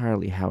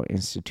entirely how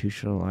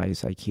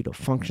institutionalized Aikido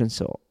functions,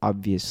 so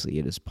obviously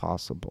it is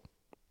possible.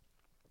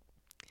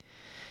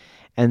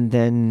 And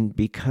then,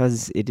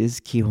 because it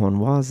is Kihon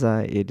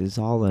Waza, it is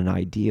all an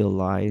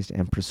idealized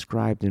and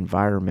prescribed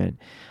environment,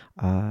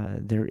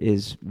 there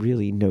is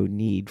really no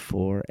need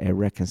for a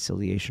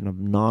reconciliation of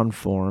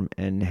non-form,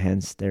 and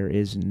hence there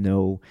is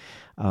no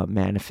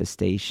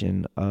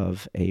manifestation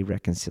of a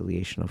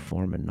reconciliation of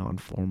form and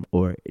non-form,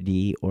 or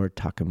Ri, or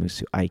Taka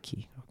Musu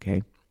Aiki.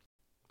 Okay,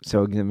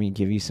 so let me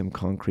give you some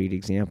concrete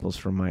examples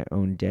from my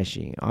own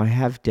deshi. I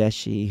have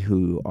deshi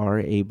who are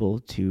able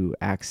to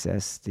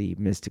access the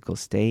mystical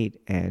state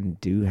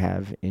and do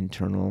have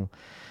internal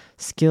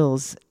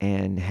skills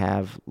and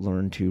have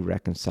learned to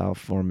reconcile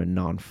form and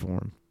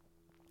non-form.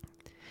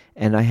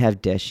 And I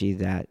have deshi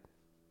that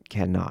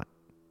cannot.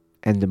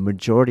 And the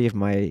majority of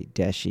my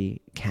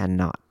deshi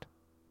cannot.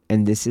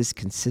 And this is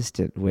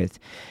consistent with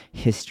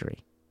history.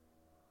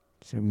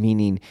 So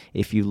meaning,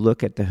 if you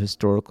look at the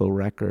historical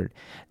record,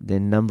 the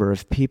number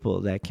of people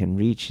that can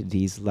reach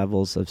these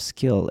levels of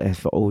skill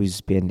have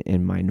always been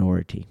in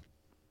minority.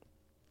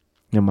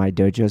 And my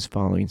dojo is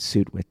following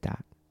suit with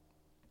that.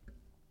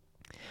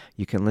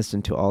 You can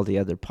listen to all the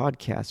other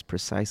podcasts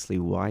precisely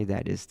why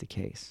that is the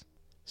case.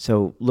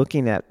 So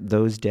looking at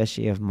those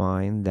deshi of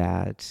mine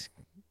that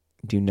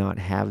do not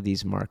have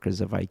these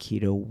markers of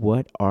Aikido,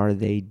 what are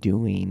they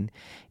doing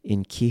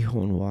in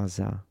Kihon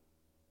Waza?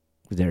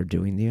 they're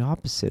doing the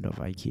opposite of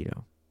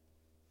Aikido.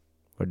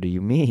 What do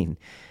you mean?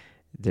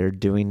 They're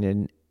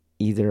doing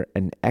either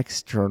an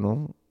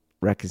external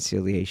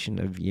reconciliation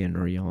of yin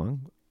or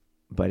yang,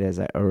 but as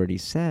I already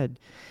said,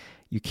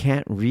 you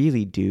can't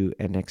really do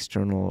an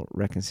external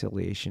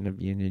reconciliation of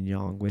yin and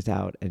yang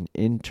without an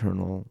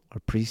internal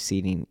or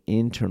preceding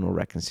internal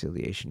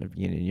reconciliation of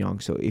yin and yang.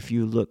 So if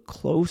you look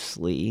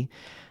closely,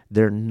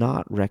 they're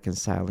not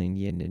reconciling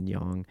yin and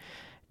yang.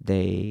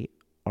 They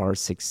are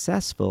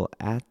successful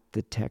at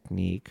the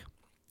technique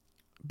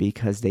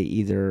because they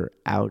either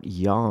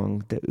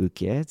out-yang the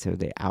uke, so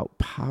they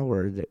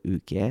outpower the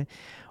uke,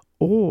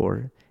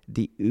 or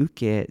the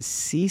uke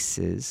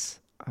ceases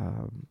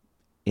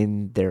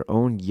in their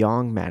own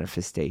yang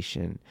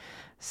manifestation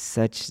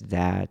such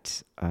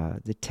that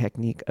the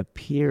technique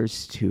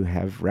appears to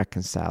have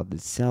reconciled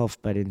itself,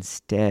 but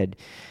instead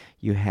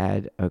you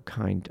had a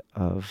kind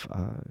of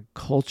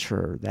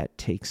culture that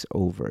takes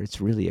over.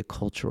 It's really a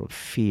culture of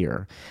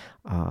fear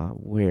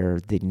where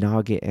the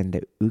nage and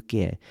the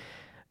uke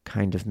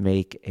kind of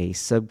make a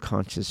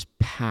subconscious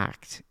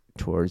pact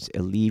towards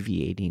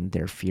alleviating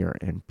their fear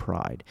and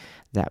pride.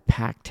 That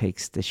pact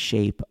takes the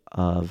shape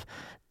of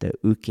the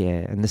uke,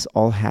 and this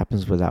all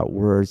happens without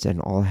words and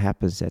all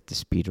happens at the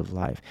speed of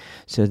life.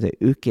 So the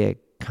uke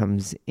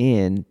comes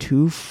in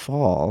to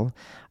fall,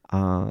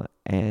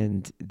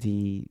 and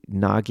the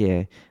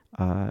nage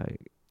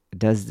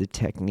does the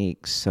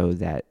technique so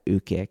that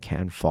uke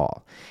can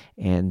fall.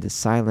 And the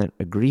silent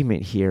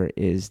agreement here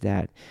is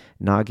that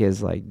nage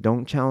is like,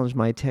 don't challenge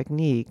my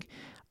technique,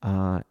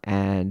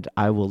 and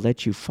I will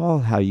let you fall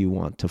how you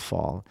want to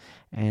fall.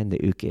 And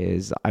the uke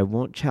is, I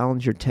won't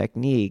challenge your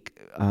technique,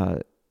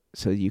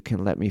 so you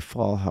can let me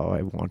fall how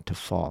I want to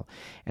fall.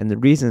 And the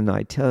reason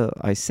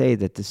I say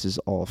that this is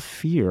all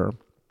fear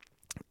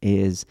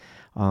is,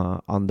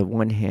 on the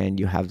one hand,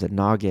 you have the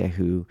nage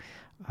who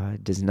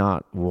does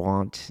not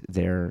want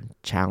their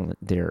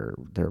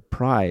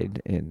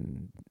pride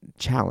in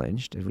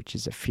challenged, which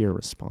is a fear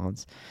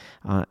response,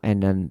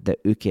 and then the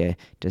uke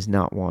does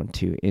not want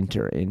to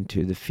enter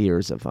into the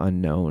fears of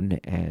unknown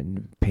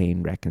and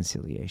pain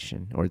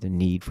reconciliation, or the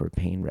need for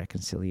pain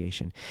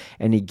reconciliation.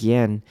 And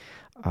again,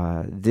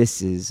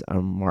 this is a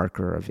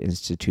marker of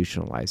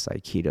institutionalized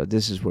Aikido.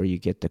 This is where you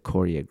get the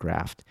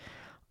choreographed,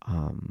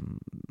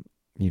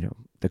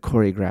 the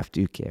choreographed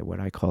uke, what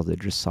I call the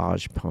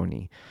dressage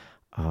pony,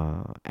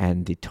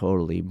 and the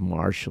totally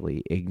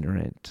martially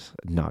ignorant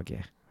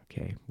nage,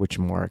 okay, which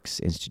marks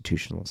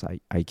institutionalized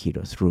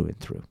Aikido through and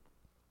through.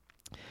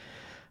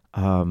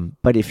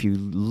 But if you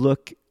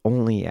look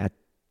only at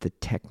the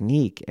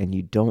technique and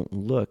you don't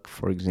look,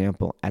 for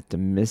example, at the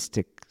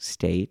mystic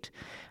state,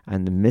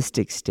 and the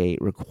mystic state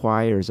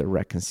requires a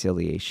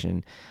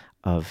reconciliation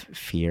of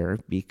fear,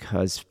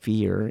 because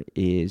fear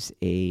is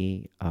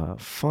a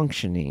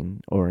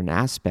functioning or an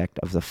aspect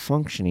of the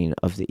functioning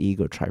of the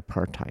ego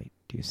tripartite.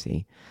 Do you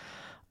see?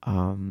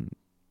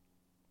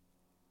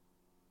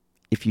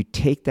 If you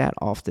take that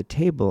off the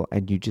table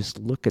and you just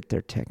look at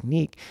their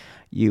technique,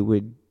 you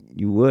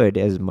would,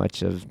 as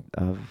much of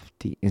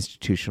the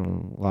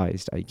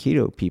institutionalized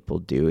Aikido people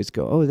do, is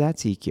go, oh,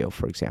 that's Ikkyo,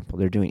 for example.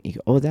 They're doing Ikkyo.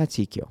 Oh, that's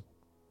Ikkyo.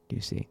 Do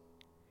you see?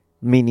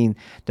 Meaning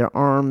their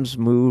arms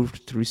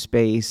moved through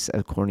space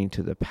according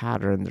to the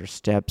pattern. Their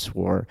steps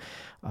were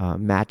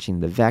matching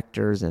the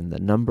vectors and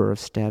the number of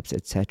steps,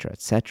 etc.,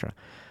 etc.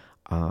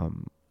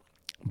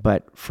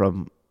 But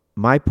from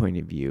my point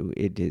of view,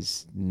 it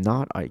is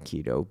not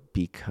Aikido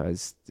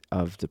because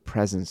of the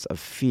presence of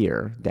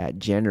fear that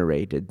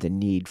generated the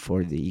need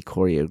for the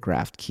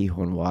choreographed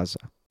Kihon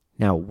Waza.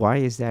 Now, why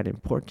is that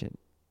important?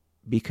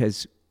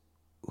 Because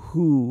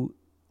who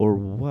or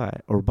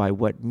what, or by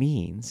what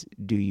means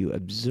do you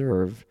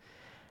observe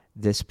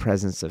this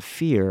presence of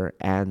fear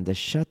and the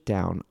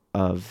shutdown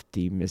of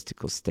the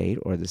mystical state,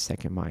 or the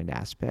second mind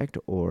aspect,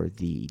 or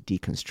the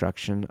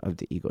deconstruction of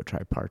the ego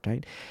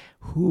tripartite?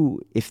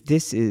 Who, if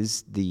this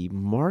is the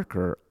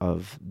marker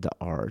of the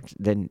art,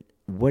 then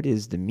what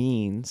is the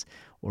means,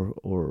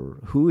 or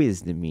who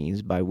is the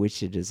means by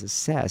which it is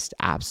assessed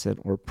absent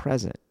or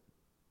present?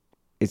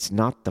 It's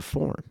not the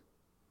form.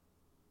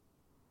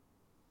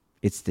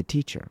 It's the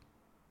teacher.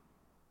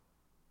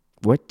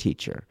 What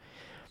teacher?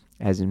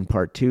 As in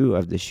part 2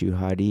 of the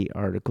Shuhari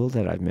article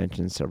that I've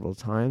mentioned several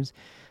times,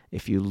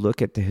 if you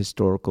look at the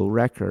historical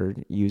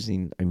record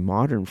using a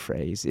modern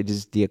phrase, it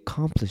is the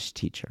accomplished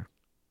teacher.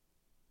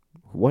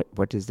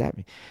 What does that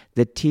mean?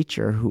 The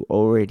teacher who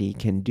already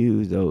can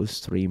do those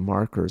 3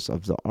 markers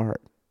of the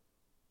art.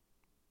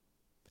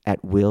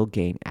 At will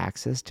gain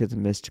access to the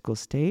mystical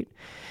state,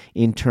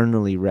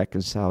 internally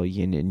reconcile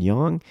yin and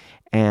yang,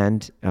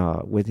 and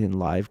within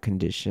live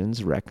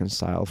conditions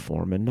reconcile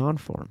form and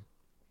non-form.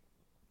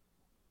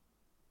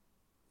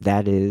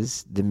 That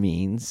is the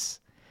means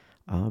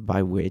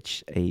by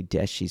which a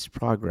deshi's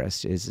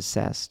progress is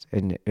assessed,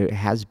 and it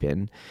has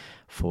been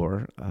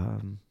for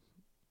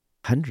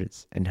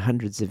hundreds and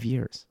hundreds of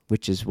years,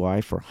 which is why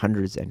for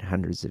hundreds and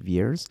hundreds of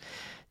years,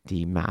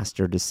 the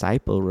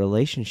master-disciple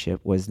relationship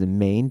was the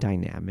main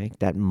dynamic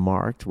that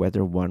marked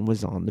whether one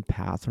was on the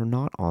path or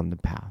not on the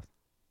path.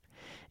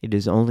 It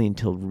is only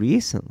until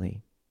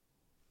recently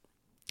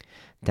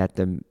that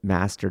the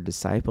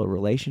master-disciple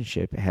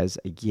relationship has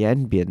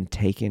again been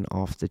taken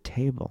off the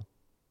table.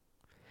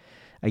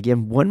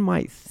 Again, one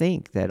might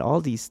think that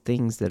all these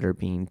things that are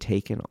being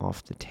taken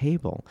off the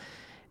table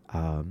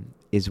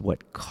is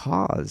what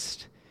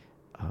caused,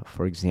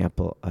 for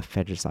example, a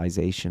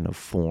fetishization of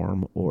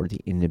form or the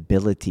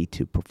inability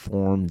to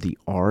perform the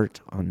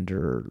art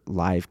under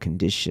live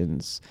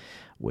conditions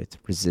with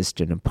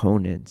resistant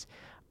opponents.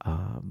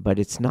 But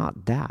it's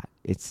not that.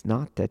 It's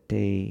not that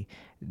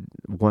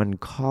one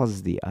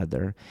caused the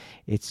other.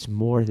 It's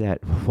more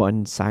that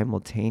one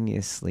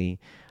simultaneously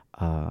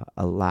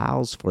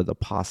allows for the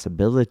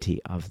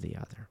possibility of the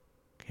other.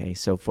 Okay,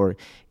 so for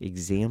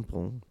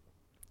example,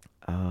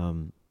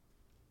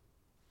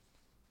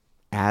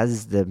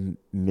 as the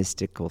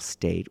mystical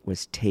state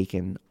was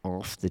taken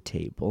off the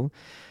table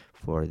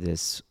for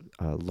this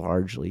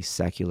largely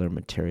secular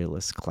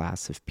materialist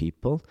class of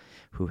people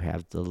who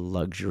have the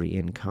luxury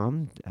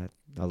income that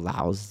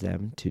allows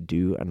them to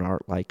do an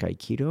art like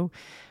Aikido,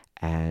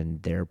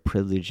 and their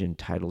privileged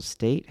entitled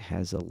state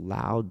has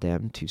allowed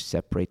them to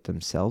separate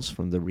themselves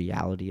from the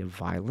reality of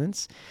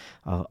violence.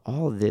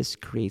 All this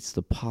creates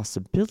the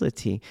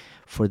possibility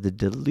for the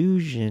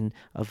delusion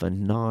of a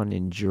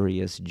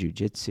non-injurious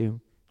jujitsu,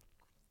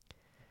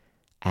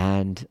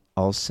 and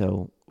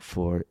also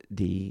for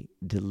the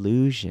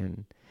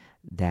delusion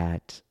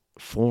that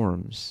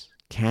forms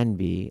can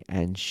be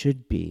and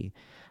should be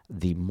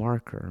the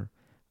marker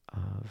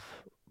of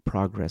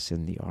progress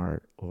in the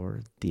art or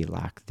the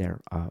lack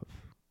thereof.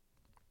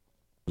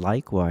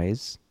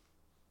 Likewise,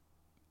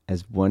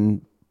 as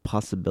one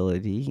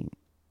possibility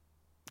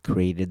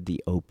created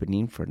the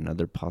opening for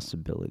another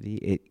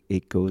possibility,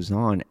 it goes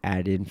on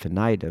ad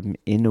infinitum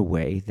in a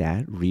way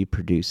that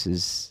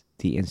reproduces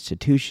the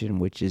institution,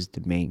 which is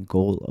the main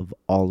goal of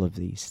all of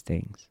these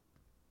things.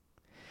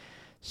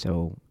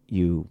 So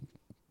you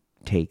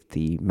take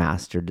the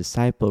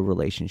master-disciple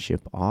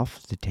relationship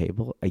off the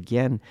table.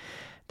 Again,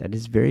 that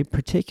is very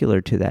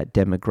particular to that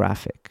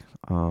demographic.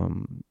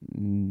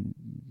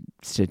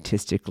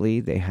 Statistically,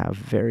 they have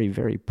very,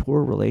 very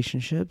poor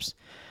relationships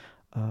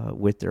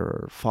with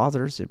their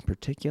fathers in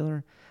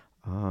particular.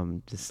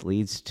 This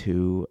leads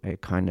to a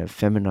kind of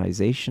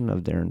feminization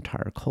of their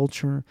entire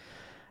culture.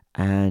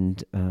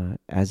 And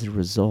as a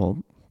result,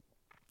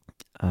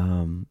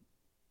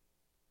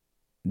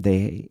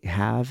 they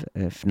have,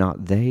 if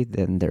not they,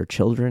 then their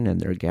children and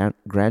their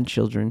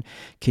grandchildren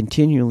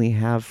continually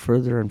have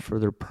further and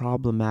further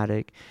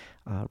problematic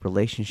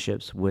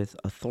relationships with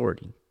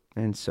authority.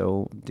 And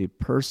so the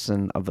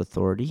person of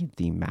authority,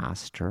 the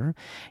master,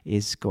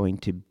 is going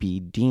to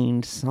be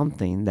deemed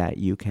something that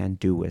you can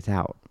do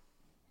without.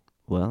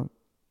 Well,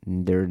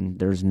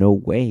 there's no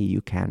way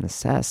you can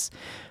assess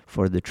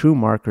for the true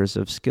markers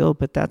of skill,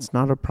 but that's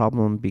not a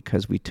problem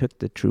because we took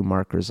the true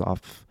markers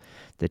off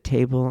the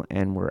table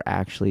and we're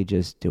actually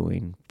just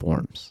doing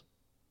forms.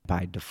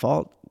 By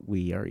default,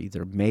 we are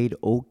either made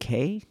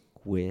okay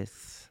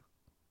with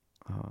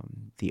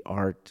the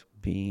art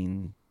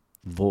being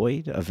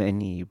void of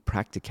any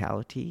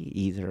practicality,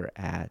 either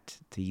at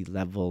the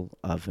level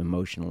of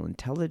emotional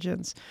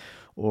intelligence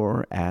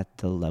or at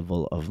the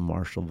level of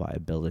martial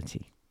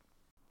viability.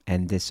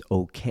 And this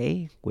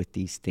okay with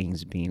these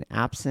things being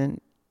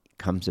absent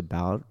comes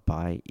about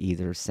by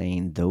either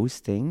saying those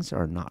things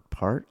are not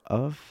part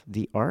of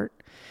the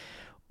art,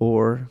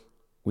 or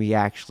we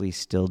actually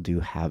still do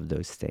have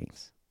those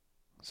things.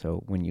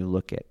 So when you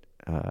look at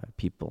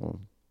people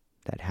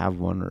that have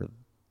one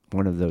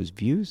of those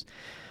views,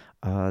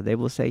 they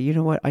will say, you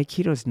know what,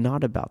 Aikido is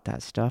not about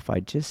that stuff. I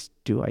just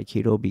do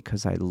Aikido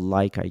because I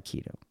like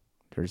Aikido.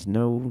 There's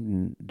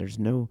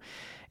no,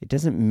 it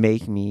doesn't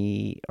make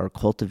me or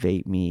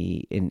cultivate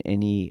me in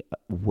any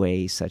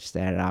way such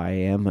that I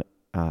am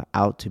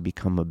out to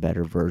become a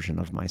better version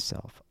of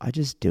myself. I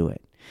just do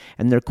it.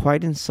 And they're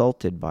quite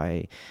insulted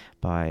by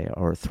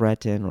or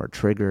threatened or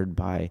triggered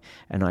by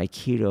an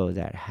Aikido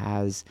that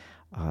has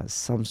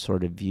some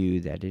sort of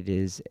view that it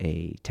is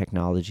a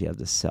technology of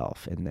the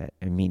self, and that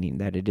meaning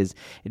that it is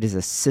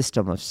a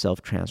system of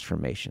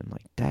self-transformation.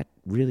 Like that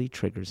really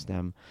triggers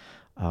them.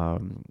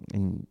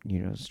 And,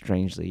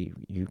 strangely,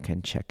 you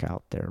can check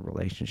out their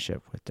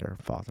relationship with their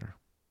father.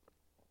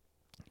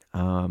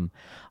 On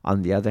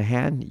the other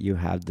hand, you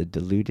have the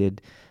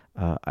deluded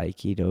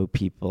Aikido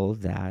people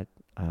that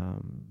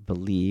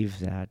believe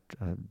that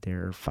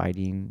their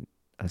fighting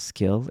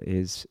skill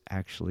is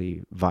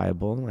actually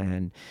viable,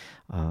 and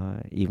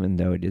even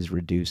though it is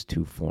reduced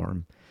to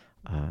form.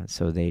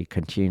 So they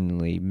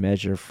continually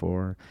measure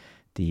for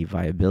the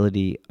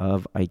viability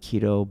of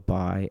Aikido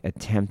by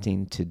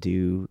attempting to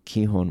do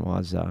Kihon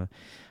Waza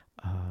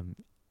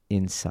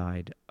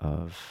inside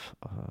of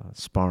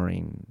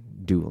sparring,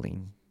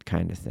 dueling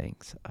kind of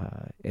things.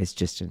 It's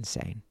just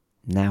insane.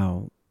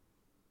 Now,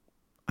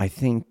 I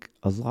think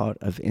a lot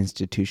of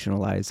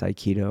institutionalized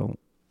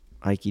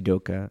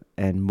Aikidoka,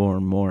 and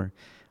more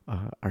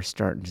are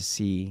starting to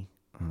see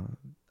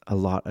a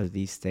lot of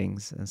these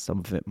things, and some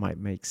of it might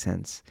make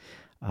sense.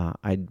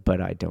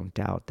 But I don't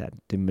doubt that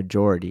the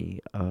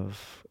majority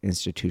of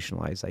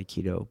institutionalized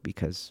Aikido,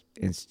 because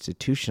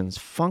institutions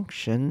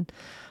function,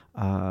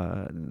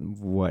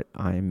 what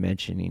I'm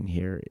mentioning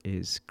here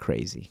is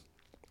crazy.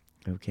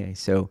 Okay,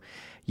 so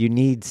you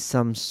need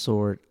some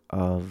sort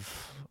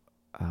of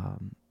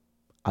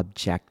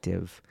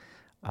objective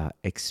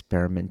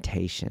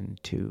experimentation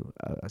to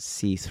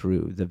see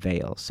through the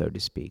veil, so to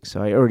speak.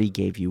 So I already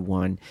gave you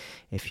one.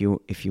 If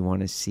you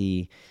want to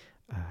see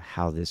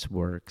how this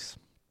works,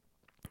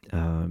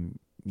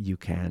 you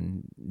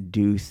can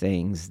do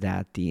things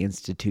that the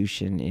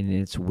institution, in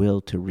its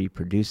will to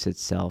reproduce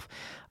itself,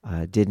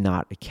 did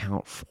not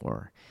account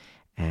for.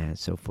 And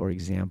so, for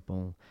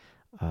example,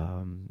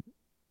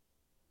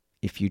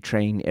 if you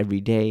train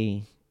every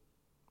day,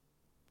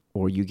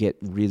 or you get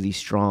really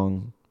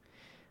strong,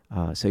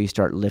 so you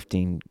start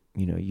lifting.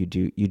 You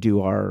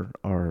do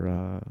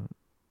our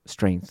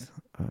strength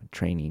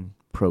training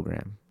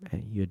program,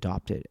 and you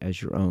adopt it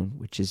as your own,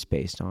 which is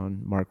based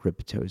on Mark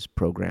Ripeto's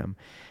program,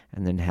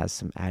 and then has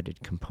some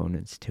added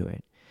components to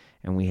it.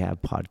 And we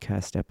have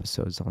podcast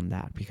episodes on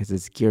that because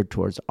it's geared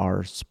towards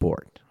our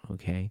sport,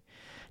 okay?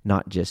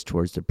 Not just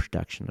towards the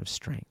production of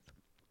strength.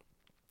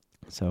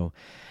 So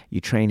you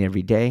train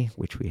every day,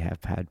 which we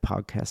have had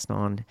podcasts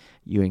on.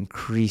 You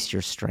increase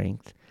your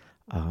strength,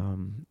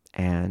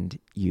 and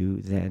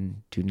you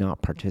then do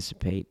not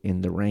participate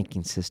in the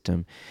ranking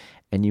system.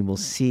 And you will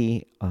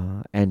see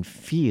and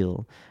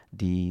feel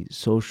the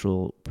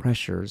social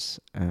pressures,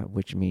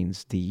 which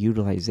means the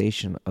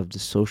utilization of the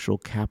social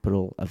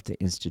capital of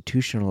the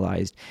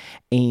institutionalized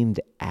aimed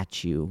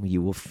at you.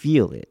 You will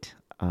feel it.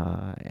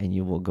 And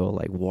you will go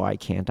like, why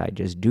can't I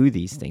just do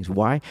these things?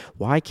 Why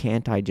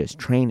can't I just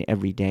train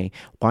every day?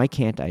 Why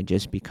can't I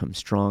just become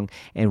strong?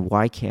 And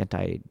why can't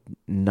I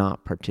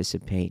not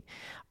participate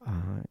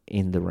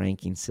in the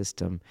ranking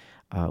system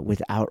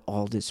without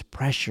all this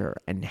pressure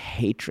and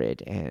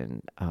hatred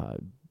and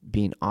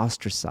being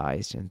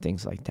ostracized and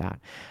things like that?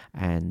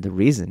 And the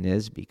reason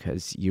is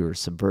because you're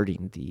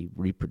subverting the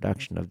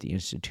reproduction of the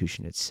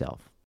institution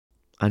itself.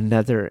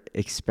 Another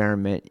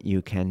experiment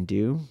you can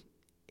do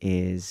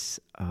is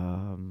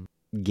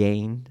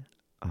gain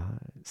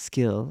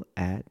skill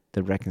at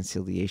the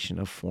reconciliation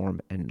of form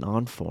and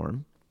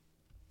non-form,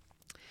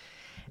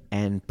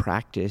 and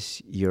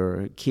practice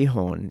your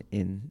Kihon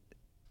in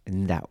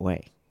that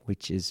way,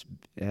 which is,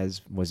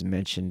 as was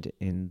mentioned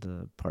in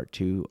the Part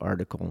 2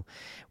 article,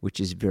 which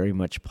is very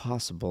much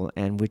possible,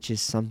 and which is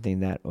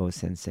something that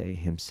O-sensei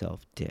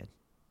himself did.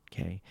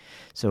 Okay,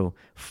 so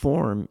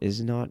form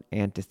is not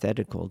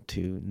antithetical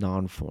to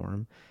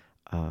non-form.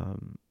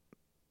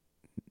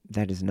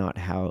 That is not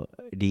how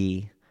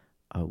Ri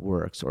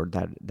works, or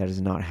that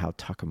is not how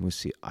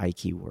Takamushi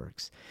Aiki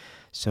works.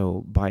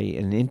 So by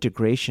an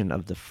integration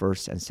of the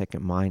first and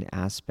second mind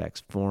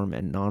aspects, form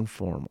and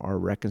non-form are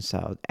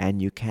reconciled,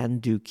 and you can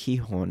do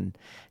Kihon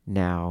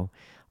now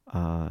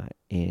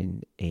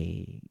in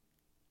a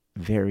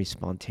very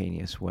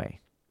spontaneous way.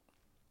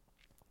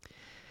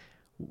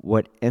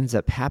 What ends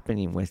up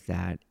happening with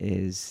that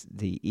is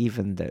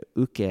even the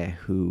uke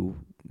who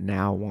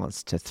now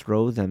wants to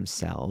throw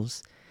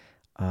themselves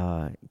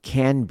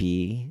can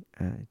be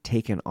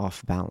taken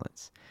off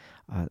balance.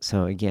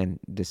 So again,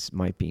 this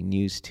might be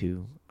news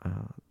to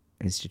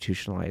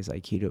institutionalized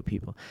Aikido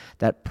people.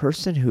 That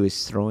person who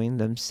is throwing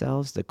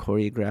themselves, the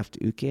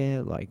choreographed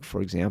uke, like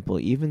for example,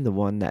 even the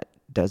one that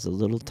does a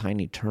little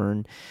tiny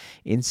turn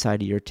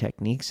inside of your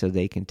technique so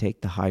they can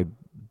take the high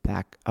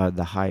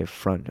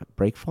front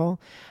breakfall,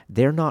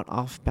 they're not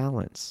off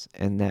balance,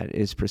 and that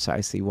is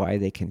precisely why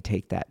they can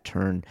take that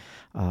turn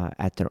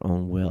at their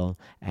own will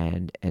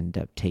and end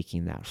up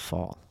taking that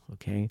fall.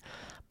 Okay,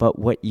 but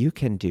what you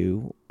can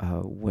do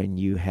when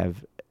you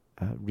have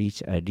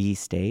reached a Ri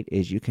state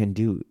is you can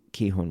do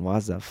Kihon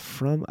Waza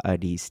from a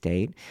Ri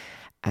state,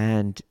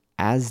 and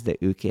as the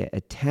uke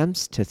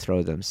attempts to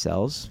throw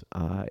themselves,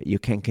 you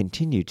can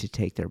continue to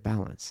take their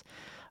balance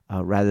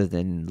rather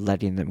than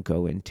letting them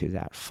go into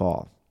that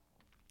fall.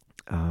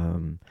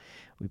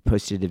 We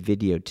posted a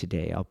video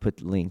today. I'll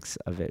put links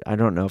of it. I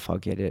don't know if I'll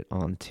get it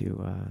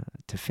onto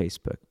to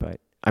Facebook, but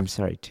I'm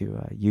sorry, to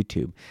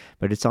YouTube.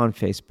 But it's on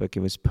Facebook. It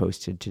was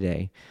posted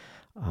today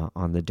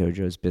on the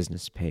dojo's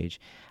business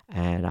page.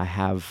 And I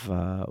have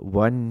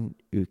one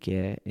uke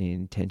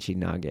in Tenchi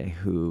Nage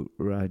who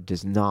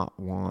does not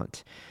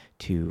want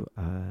to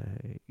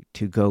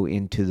go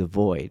into the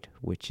void,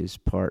 which is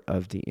part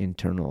of the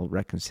internal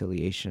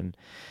reconciliation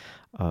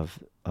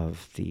of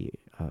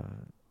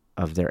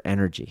their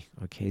energy.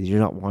 Okay, they do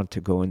not want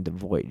to go in the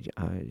void.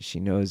 She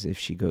knows if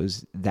she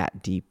goes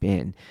that deep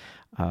in,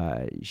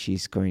 she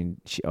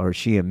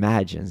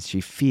imagines,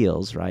 she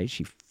feels, right?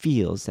 She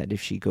feels that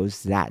if she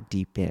goes that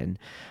deep in,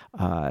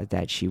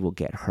 that she will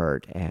get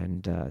hurt,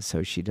 and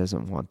so she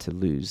doesn't want to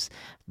lose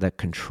the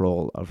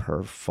control of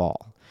her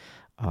fall.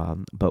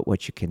 But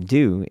what you can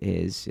do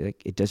is,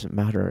 it doesn't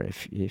matter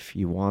if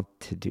you want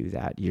to do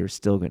that, you're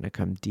still going to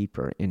come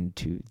deeper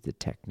into the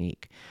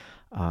technique.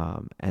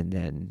 And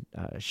then,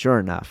 sure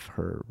enough,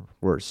 her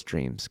worst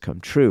dreams come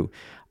true.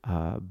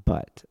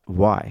 But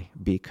why?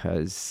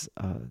 Because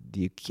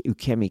the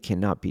ukemi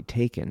cannot be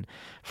taken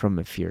from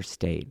a fear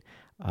state.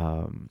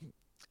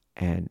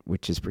 And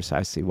which is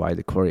precisely why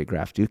the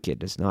choreographed uke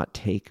does not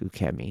take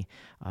ukemi.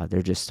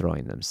 They're just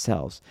throwing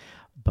themselves.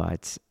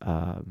 But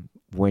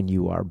when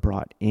you are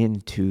brought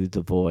into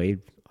the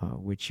void,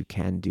 which you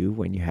can do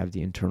when you have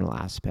the internal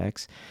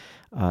aspects,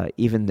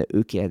 even the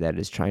uke that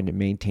is trying to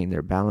maintain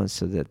their balance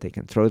so that they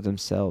can throw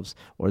themselves,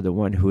 or the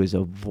one who is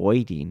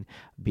avoiding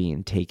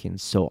being taken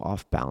so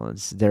off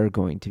balance, they're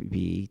going to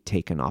be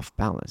taken off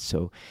balance.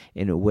 So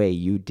in a way,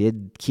 you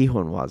did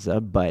Kihon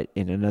Waza, but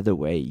in another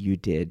way, you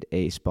did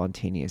a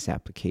spontaneous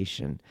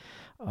application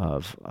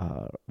of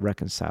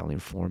reconciling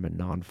form and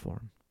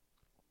non-form.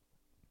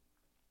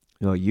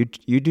 You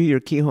do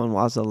your Kihon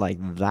Waza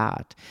like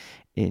that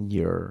in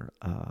your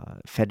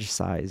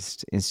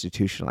fetishized,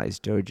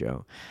 institutionalized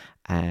dojo.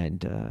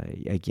 And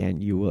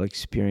again, you will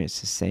experience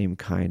the same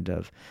kind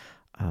of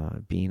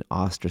being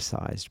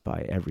ostracized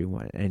by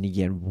everyone. And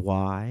again,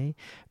 why?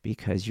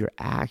 Because you're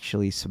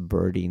actually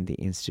subverting the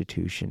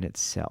institution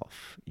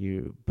itself.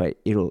 But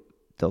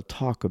they'll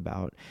talk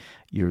about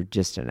you're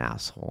just an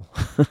asshole.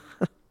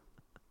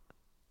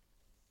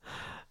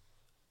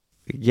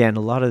 Again,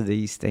 a lot of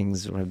these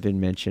things have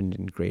been mentioned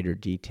in greater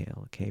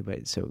detail. Okay,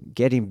 but so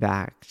getting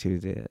back to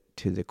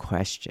the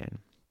question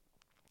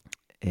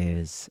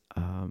is,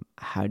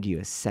 how do you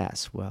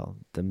assess? Well,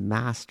 the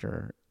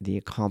master, the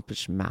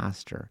accomplished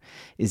master,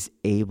 is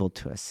able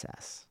to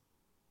assess.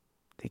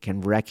 They can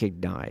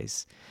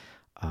recognize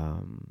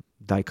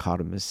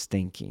dichotomous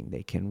thinking.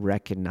 They can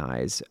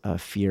recognize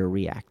fear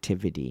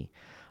reactivity.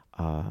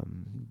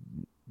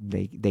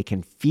 They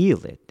can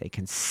feel it. They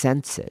can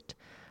sense it.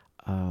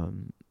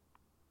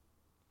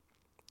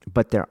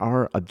 But there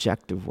are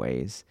objective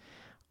ways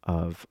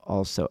of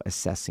also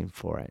assessing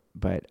for it.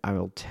 But I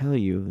will tell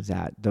you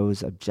that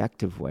those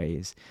objective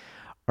ways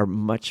are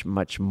much,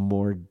 much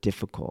more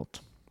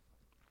difficult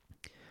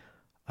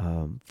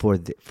for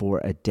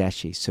a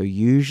deshi. So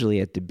usually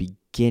at the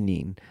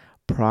beginning,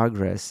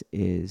 progress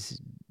is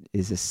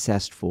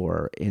assessed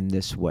for in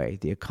this way.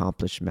 The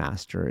accomplished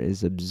master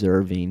is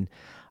observing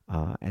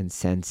and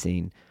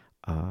sensing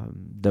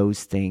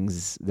those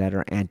things that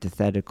are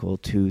antithetical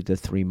to the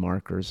three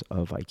markers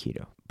of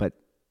Aikido. But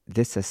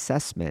this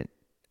assessment,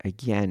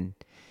 again,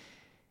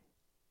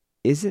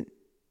 is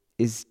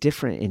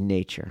different in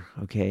nature,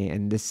 okay?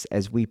 And this,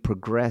 as we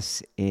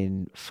progress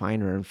in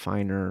finer and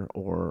finer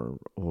or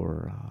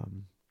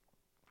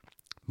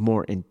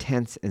more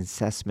intense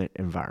assessment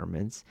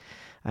environments,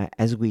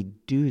 as we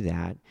do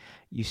that,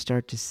 you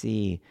start to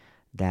see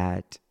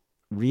that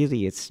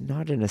really it's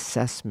not an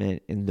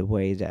assessment in the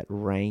way that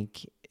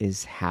rank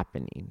is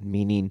happening,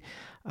 meaning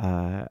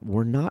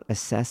we're not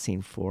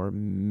assessing for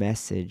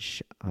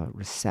message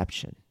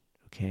reception,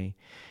 okay?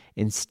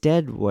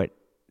 Instead, what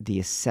the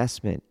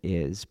assessment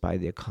is by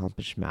the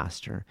accomplished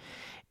master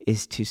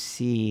is to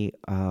see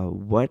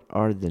what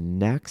are the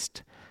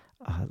next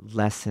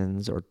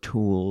lessons or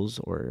tools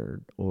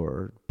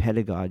or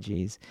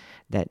pedagogies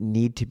that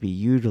need to be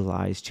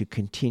utilized to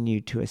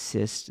continue to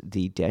assist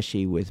the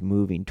deshi with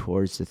moving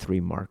towards the three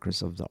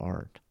markers of the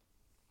art.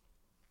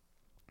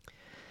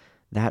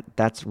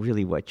 That's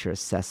really what you're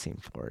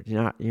assessing for.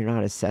 You're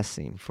not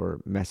assessing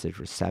for message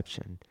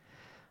reception.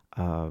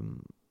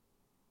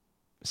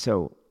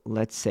 So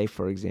let's say,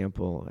 for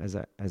example,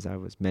 as I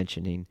was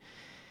mentioning,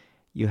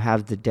 you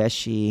have the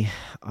deshi.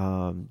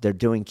 They're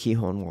doing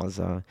Kihon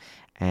Waza,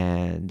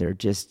 and they're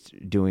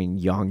just doing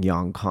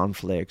yang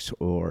conflicts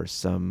or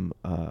some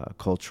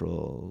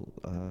cultural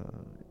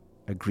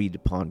agreed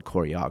upon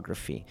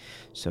choreography.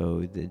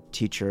 So the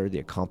teacher, the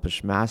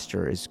accomplished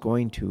master, is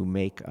going to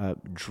make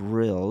up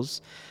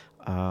drills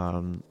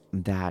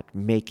that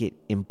make it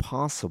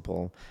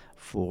impossible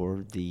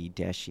for the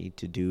deshi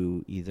to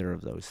do either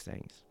of those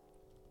things.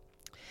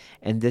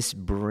 And this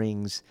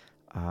brings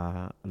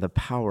the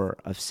power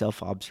of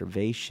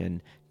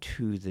self-observation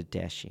to the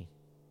deshi.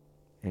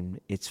 And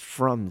it's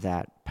from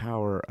that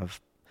power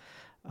of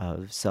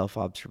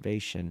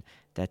self-observation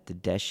that the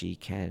deshi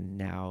can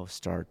now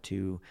start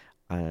to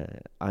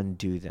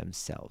undo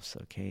themselves,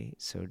 okay,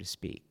 so to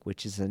speak,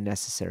 which is a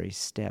necessary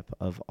step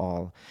of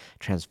all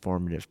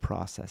transformative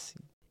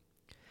processing.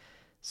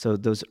 So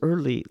those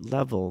early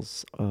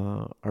levels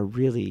are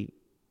really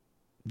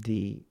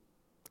the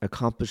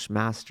accomplished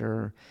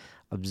master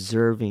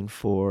observing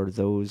for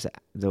those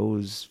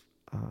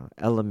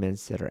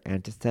elements that are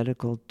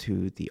antithetical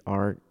to the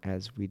art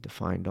as we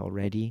defined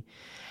already,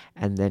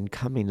 and then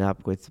coming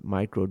up with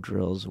micro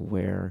drills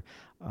where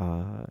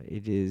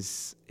it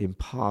is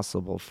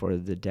impossible for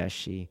the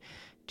deshi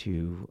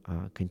to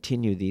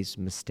continue these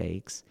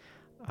mistakes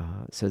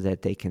so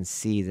that they can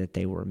see that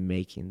they were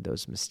making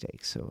those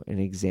mistakes. So an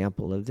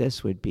example of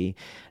this would be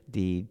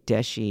the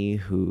deshi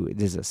who,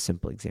 this is a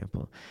simple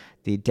example,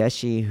 the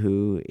deshi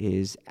who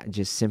is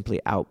just simply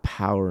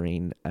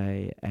outpowering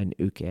an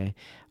uke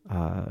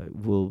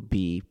will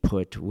be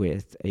put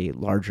with a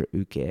larger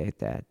uke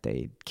that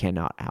they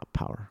cannot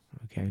outpower,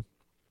 okay?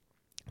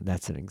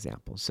 That's an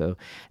example. So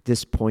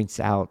this points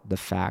out the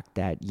fact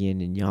that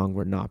yin and yang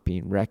were not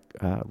being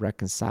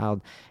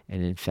reconciled,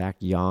 and in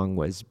fact, yang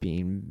was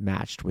being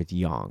matched with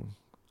yang,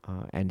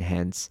 and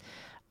hence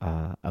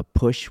a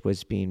push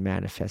was being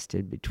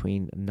manifested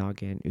between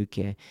Naga and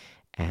Uke,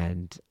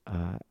 and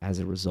as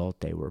a result,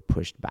 they were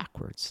pushed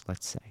backwards,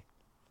 let's say.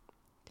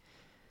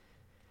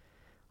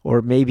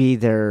 Or maybe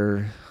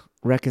their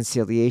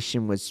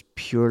reconciliation was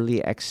purely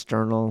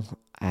external,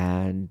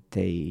 and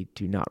they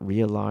do not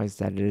realize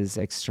that it is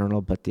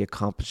external, but the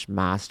accomplished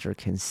master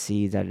can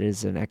see that it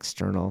is an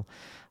external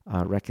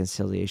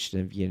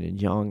reconciliation of yin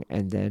and yang,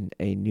 and then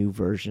a new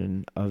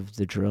version of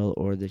the drill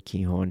or the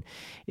Kihon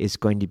is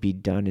going to be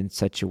done in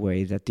such a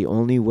way that the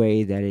only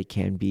way that it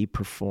can be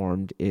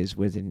performed is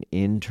with an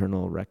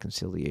internal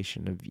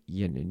reconciliation of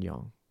yin and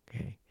yang.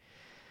 Okay.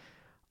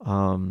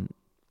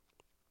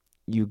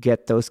 You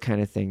get those kind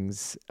of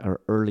things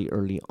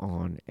early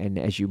on. And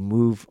as you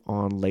move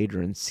on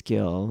later in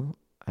skill,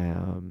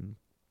 and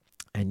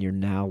you're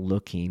now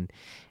looking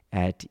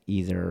at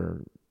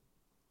either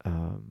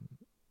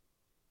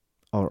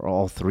or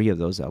all three of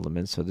those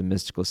elements, so the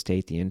mystical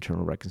state, the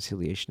internal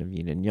reconciliation of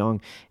yin and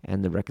yang,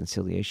 and the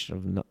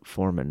reconciliation of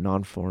form and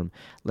non-form.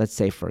 Let's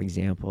say, for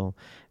example,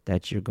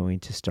 that you're going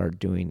to start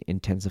doing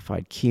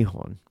intensified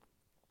Kihon.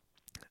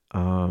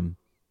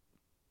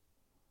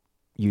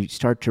 You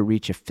start to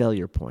reach a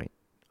failure point,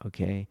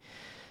 okay?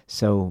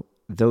 So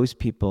those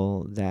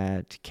people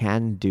that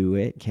can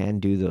do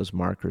those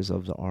markers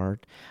of the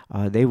art,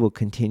 they will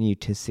continue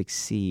to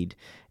succeed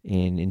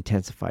in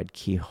intensified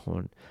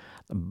Kihon.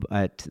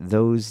 But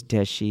those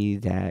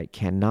deshi that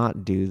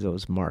cannot do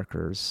those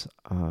markers,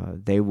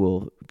 they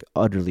will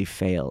utterly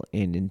fail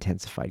in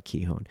intensified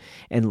Kihon.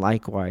 And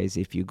likewise,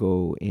 if you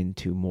go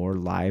into more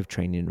live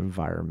training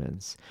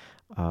environments,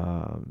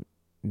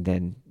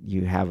 then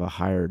you have a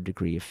higher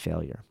degree of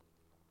failure,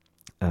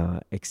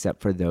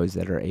 except for those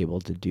that are able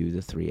to do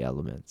the three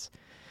elements.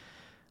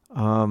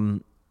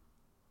 That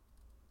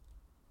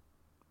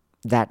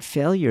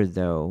failure,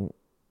 though,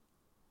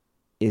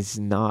 is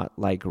not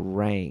like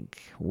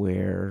rank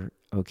where,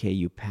 okay,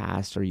 you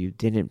passed or you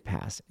didn't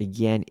pass.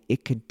 Again,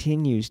 it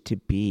continues to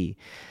be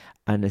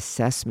an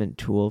assessment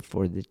tool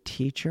for the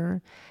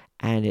teacher,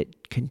 and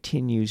it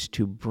continues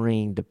to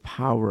bring the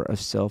power of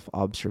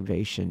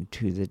self-observation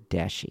to the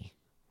deshi.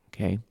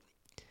 Okay,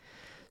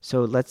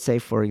 so let's say,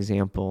 for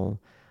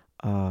example,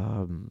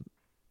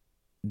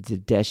 the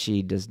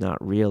deshi does not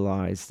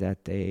realize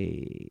that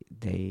they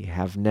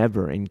have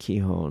never in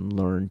Kihon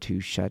learned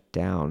to shut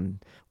down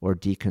or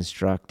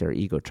deconstruct their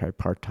ego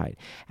tripartite,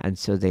 and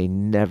so they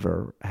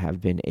never have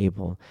been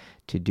able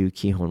to do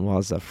Kihon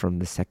Waza from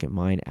the second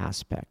mind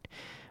aspect.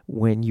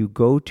 When you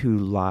go to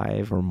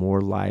live or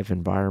more live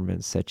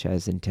environments, such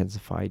as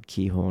intensified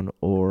Kihon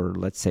or,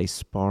 let's say,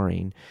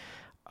 sparring,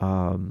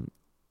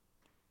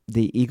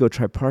 the ego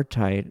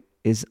tripartite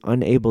is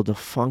unable to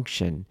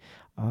function.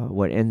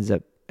 What ends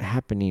up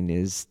happening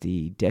is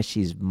the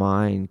deshi's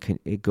mind,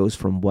 it goes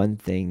from one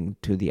thing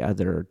to the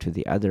other.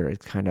 It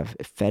kind of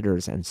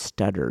fetters and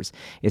stutters.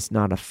 It's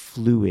not a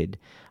fluid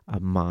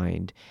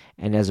mind.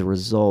 And as a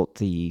result,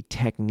 the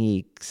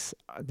techniques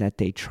that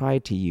they try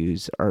to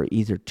use are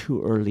either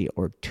too early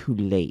or too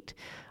late.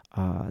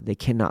 They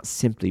cannot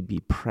simply be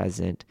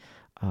present,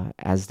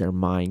 as their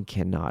mind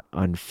cannot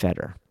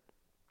unfetter.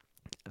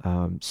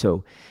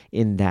 So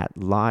in that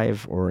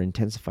live or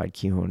intensified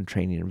Kihon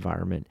training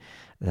environment,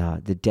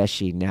 the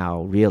deshi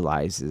now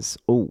realizes,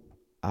 oh,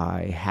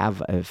 I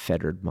have a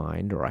fettered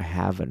mind, or I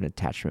have an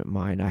attachment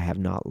mind. I have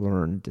not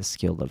learned the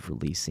skill of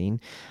releasing,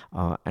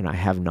 and I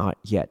have not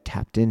yet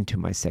tapped into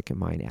my second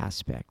mind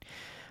aspect.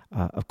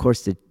 Of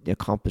course, the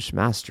accomplished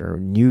master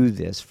knew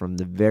this from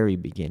the very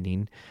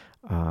beginning,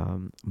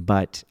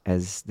 but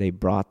as they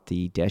brought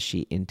the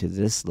deshi into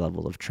this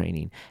level of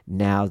training,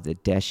 now the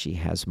deshi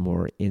has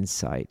more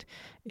insight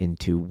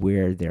into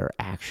where they're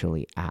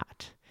actually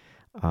at.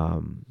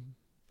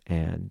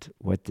 And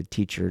what the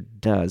teacher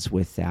does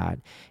with that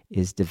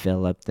is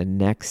develop the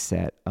next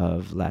set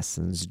of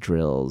lessons,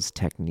 drills,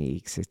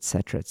 techniques,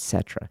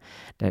 etc.,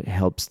 that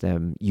helps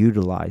them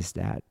utilize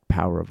that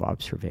power of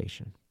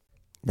observation.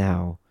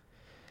 Now,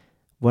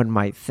 one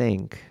might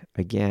think,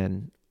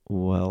 again,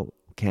 well,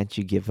 can't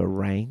you give a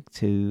rank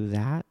to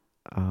that?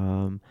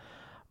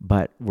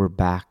 But we're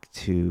back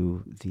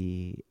to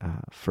the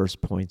first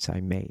points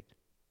I made.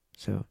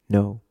 So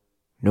no,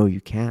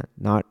 you can't.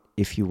 Not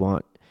if you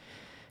want,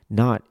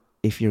 not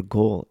if your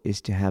goal is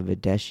to have a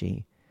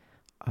deshi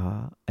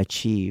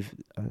achieve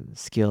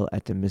skill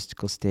at the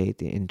mystical state,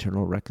 the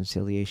internal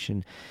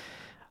reconciliation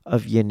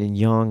of yin and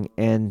yang,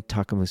 and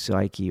Takamusu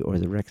Aiki, or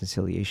the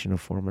reconciliation of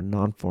form and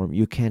non-form.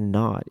 You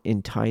cannot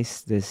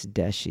entice this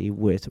deshi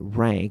with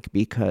rank,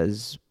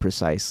 because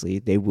precisely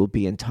they will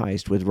be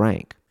enticed with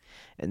rank.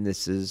 And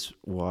this is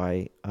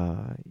why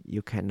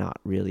you cannot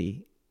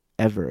really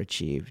ever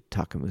achieve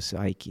Takamusu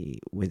Aiki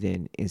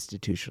within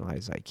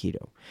institutionalized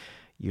Aikido.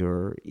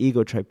 Your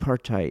ego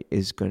tripartite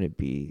is going to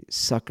be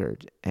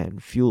suckered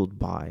and fueled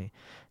by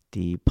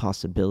the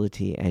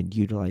possibility and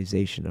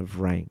utilization of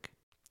rank.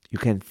 You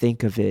can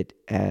think of it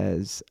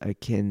as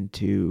akin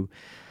to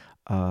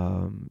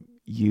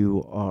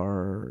you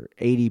are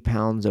 80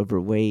 pounds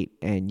overweight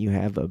and you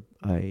have a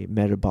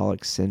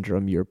metabolic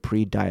syndrome, you're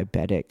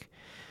pre-diabetic,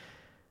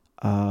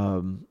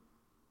 and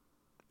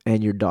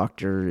your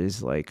doctor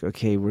is like,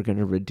 okay, we're going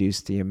to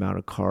reduce the amount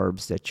of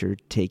carbs that you're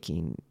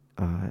taking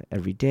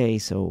every day,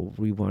 so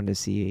we want to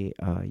see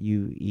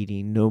you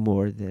eating no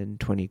more than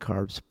 20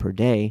 carbs per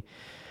day.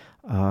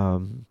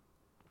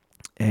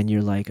 And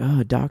you're like,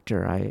 oh,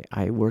 doctor,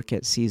 I work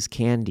at See's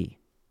Candy.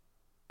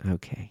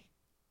 Okay.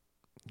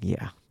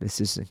 Yeah,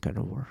 this isn't going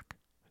to work.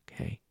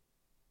 Okay.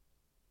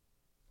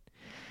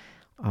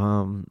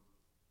 Now,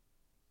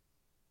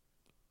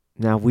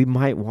 we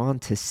might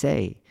want to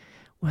say,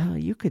 well,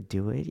 you could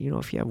do it.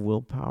 If you have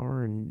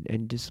willpower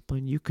and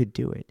discipline, you could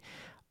do it.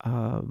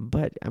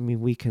 But,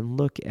 we can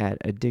look at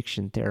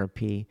addiction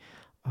therapy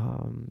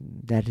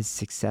that is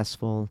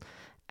successful,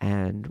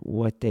 and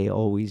what they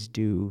always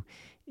do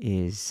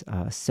is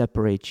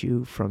separate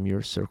you from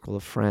your circle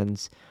of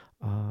friends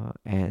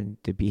and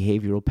the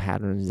behavioral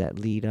patterns that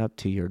lead up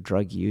to your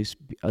drug use.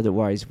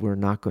 Otherwise, we're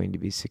not going to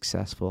be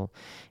successful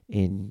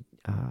in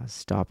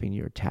stopping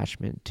your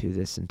attachment to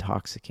this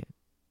intoxicant.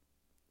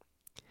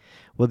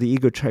 Well, the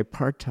ego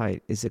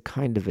tripartite is a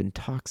kind of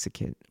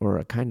intoxicant, or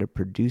a kind of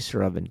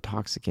producer of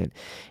intoxicant,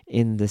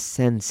 in the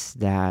sense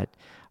that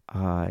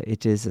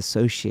it is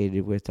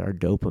associated with our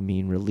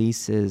dopamine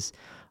releases.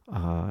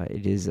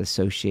 It is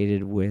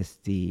associated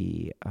with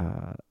the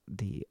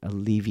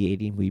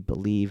alleviating, we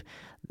believe,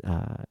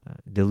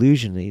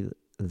 delusionally,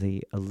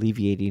 the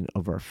alleviating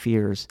of our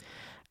fears,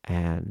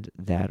 and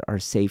that our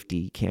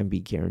safety can be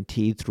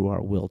guaranteed through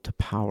our will to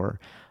power.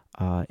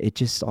 It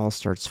just all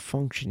starts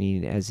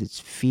functioning as it's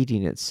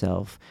feeding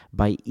itself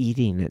by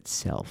eating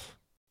itself.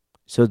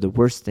 So the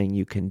worst thing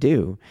you can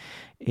do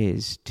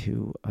is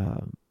to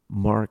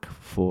mark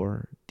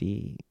for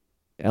the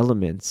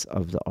elements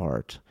of the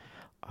art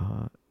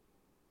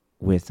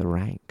with a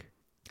rank.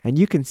 And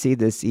you can see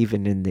this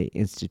even in the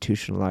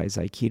institutionalized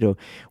Aikido,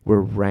 where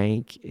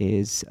rank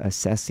is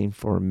assessing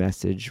for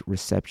message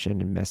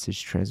reception and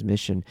message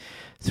transmission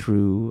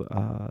through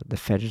the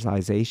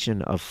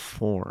fetishization of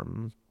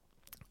form.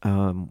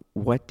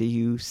 What do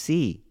you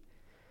see?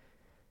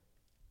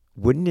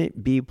 Wouldn't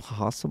it be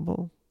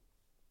possible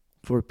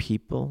for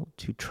people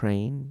to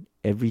train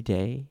every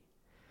day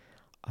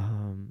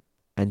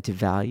and to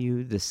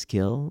value the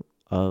skill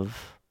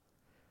of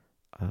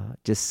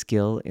just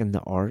skill in the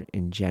art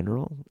in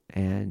general,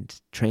 and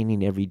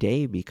training every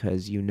day,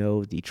 because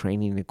the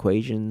training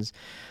equations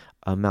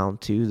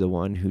amount to the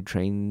one who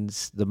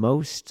trains the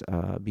most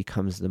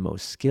becomes the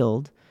most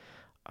skilled?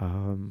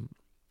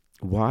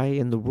 Why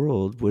in the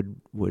world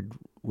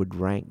would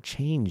rank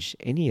change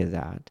any of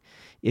that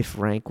if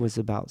rank was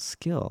about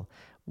skill?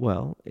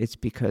 Well, it's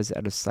because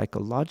at a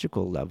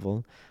psychological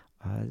level,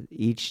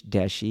 each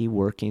deshi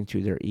working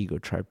through their ego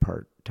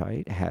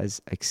tripartite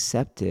has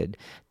accepted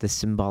the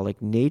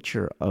symbolic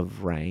nature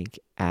of rank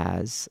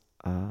as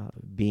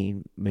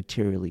being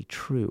materially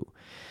true.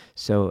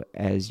 So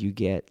as you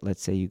get,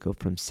 let's say you go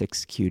from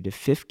 6th kyu to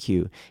 5th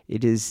kyu,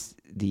 it is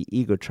the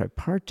ego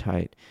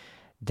tripartite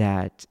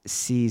that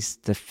sees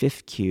the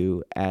 5th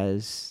kyu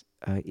as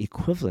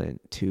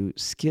equivalent to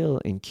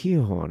skill in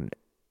Kihon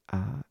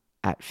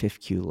at 5th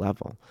kyu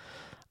level.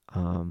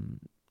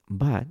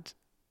 But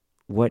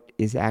what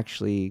is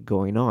actually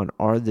going on?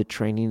 Are the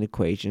training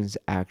equations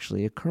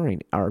actually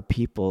occurring? Are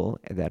people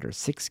that are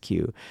 6th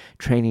kyu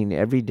training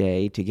every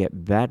day to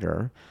get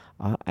better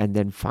and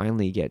then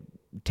finally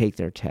take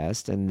their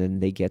test, and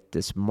then they get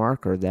this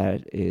marker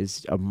that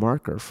is a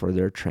marker for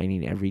their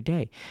training every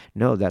day?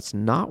 No, that's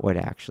not what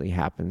actually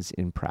happens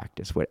in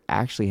practice. What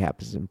actually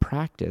happens in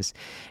practice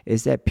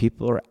is that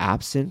people are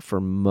absent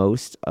for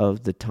most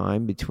of the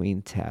time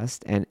between tests,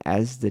 and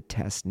as the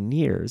test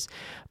nears,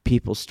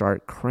 people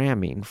start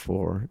cramming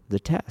for the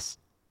test.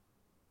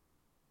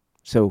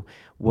 So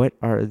what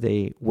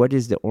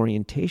is the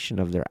orientation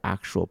of their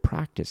actual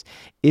practice?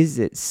 Is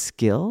it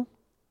skill?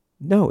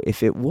 No,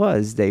 if it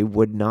was, they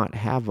would not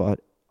have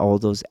all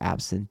those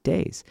absent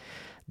days.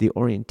 The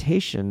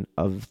orientation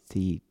of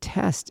the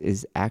test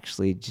is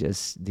actually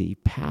just the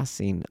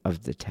passing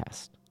of the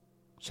test.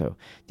 So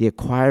the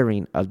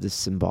acquiring of the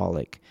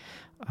symbolic,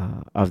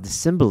 of the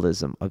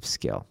symbolism of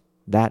skill,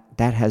 that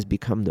has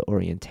become the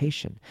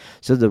orientation.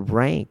 So the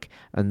rank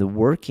and the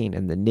working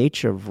and the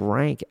nature of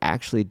rank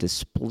actually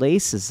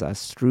displaces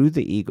us through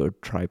the ego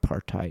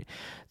tripartite,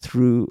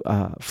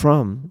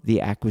 from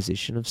the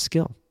acquisition of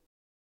skill.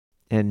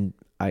 And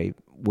I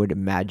would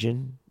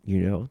imagine,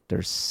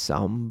 there's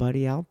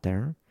somebody out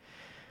there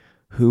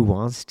who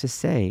wants to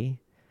say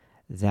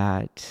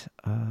that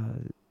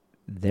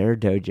their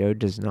dojo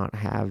does not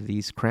have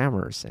these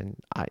crammers. And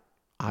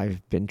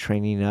I've been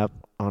training up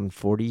on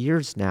 40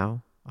 years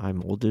now.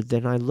 I'm older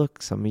than I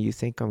look. Some of you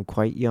think I'm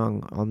quite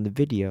young on the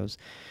videos.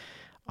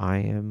 I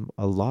am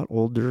a lot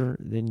older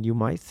than you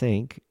might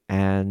think.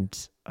 And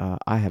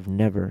I have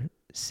never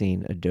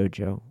seen a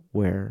dojo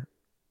where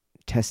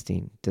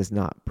testing does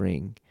not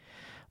bring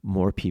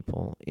more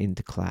people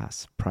into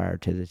class prior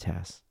to the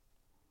test.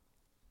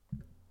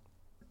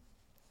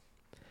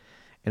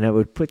 And I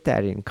would put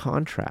that in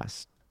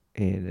contrast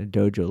in a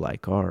dojo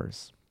like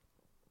ours,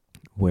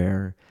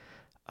 where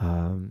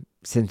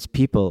since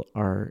people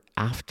are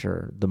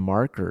after the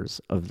markers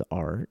of the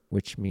art,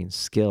 which means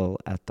skill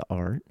at the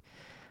art,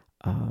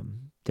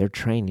 they're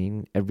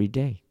training every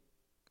day.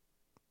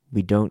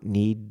 We don't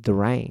need the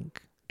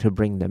rank to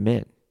bring them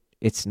in.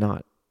 It's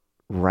not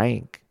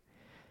rank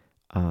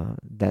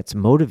that's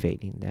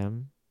motivating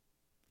them,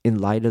 in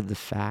light of the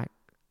fact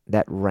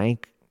that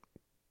rank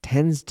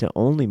tends to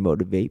only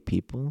motivate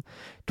people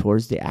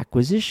towards the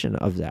acquisition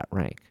of that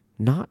rank,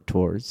 not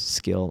towards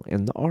skill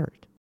in the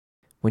art.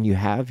 When you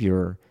have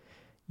your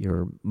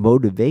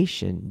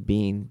motivation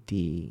being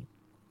the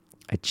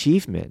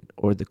achievement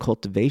or the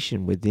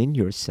cultivation within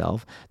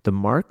yourself, the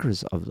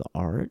markers of the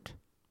art,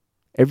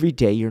 every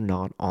day you're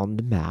not on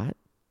the mat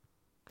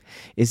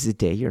is the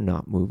day you're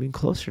not moving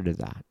closer to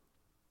that.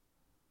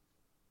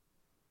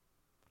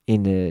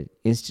 In an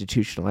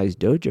institutionalized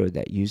dojo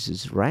that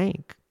uses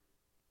rank,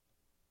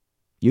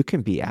 you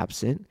can be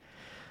absent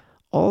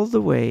all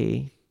the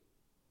way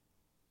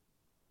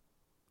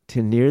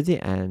to near the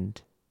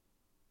end,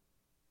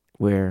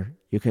 where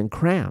you can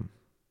cram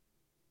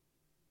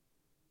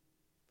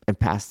and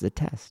pass the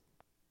test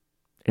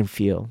and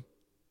feel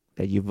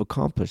that you've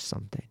accomplished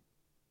something.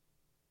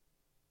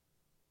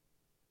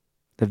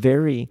 The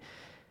very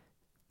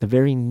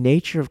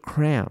nature of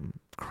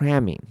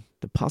cramming,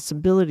 the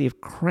possibility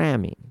of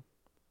cramming,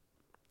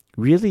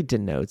 really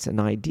denotes an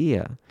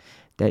idea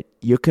that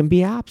you can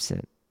be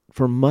absent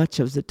for much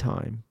of the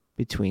time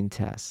between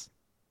tests.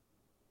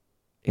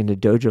 In a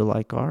dojo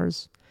like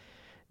ours,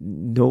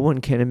 no one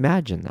can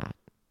imagine that.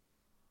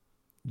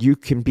 You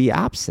can be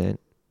absent,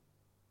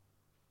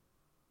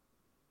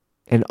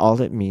 and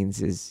all it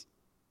means is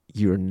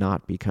you're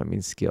not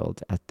becoming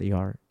skilled at the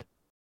art.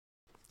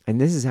 And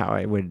this is how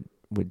I would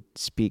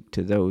speak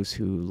to those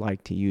who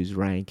like to use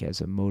rank as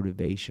a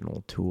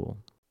motivational tool.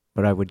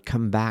 But I would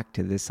come back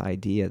to this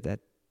idea that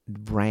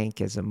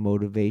rank as a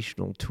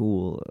motivational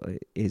tool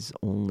is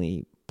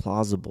only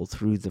plausible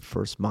through the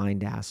first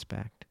mind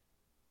aspect,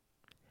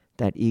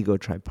 that ego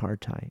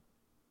tripartite.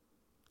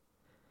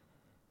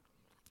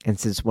 And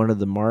since one of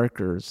the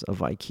markers of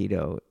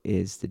Aikido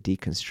is the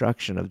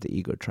deconstruction of the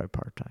ego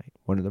tripartite,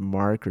 one of the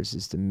markers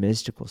is the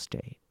mystical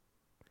state.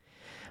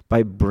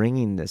 By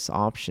bringing this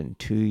option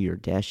to your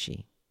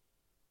deshi,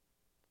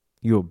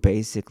 you're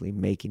basically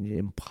making it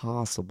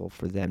impossible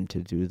for them to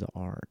do the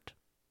art.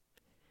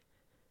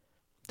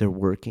 They're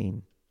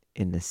working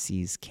in the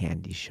C's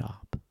candy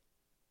shop.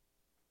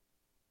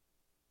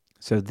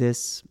 So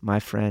this, my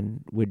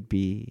friend, would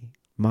be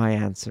my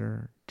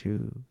answer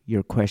to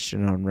your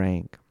question on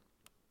rank.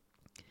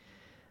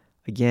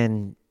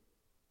 Again,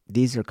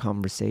 these are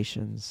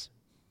conversations.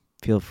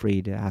 Feel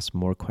free to ask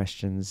more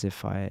questions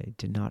if I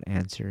did not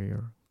answer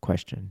your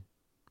question,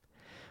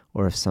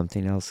 or if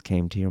something else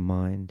came to your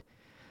mind.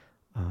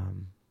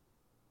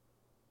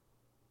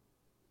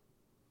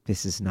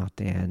 This is not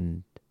the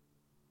end,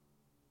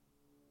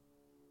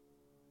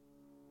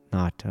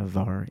 not of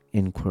our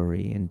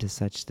inquiry into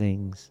such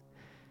things,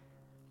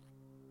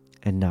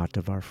 and not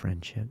of our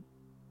friendship.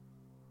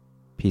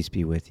 Peace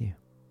be with you.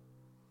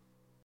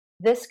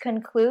 This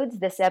concludes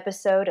this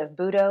episode of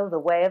Budo, the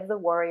Way of the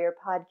Warrior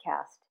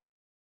podcast.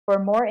 For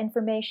more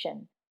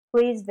information,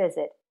 please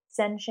visit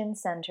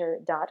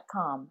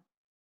senshincenter.com,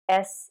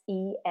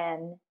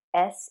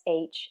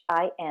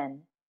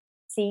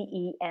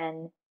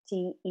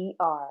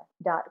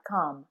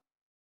 SENSHINCENTER.com,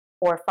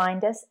 or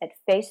find us at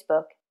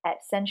Facebook at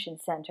Senshin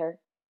Center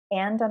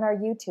and on our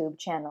YouTube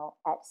channel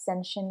at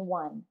Senshin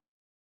One.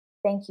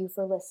 Thank you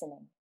for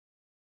listening.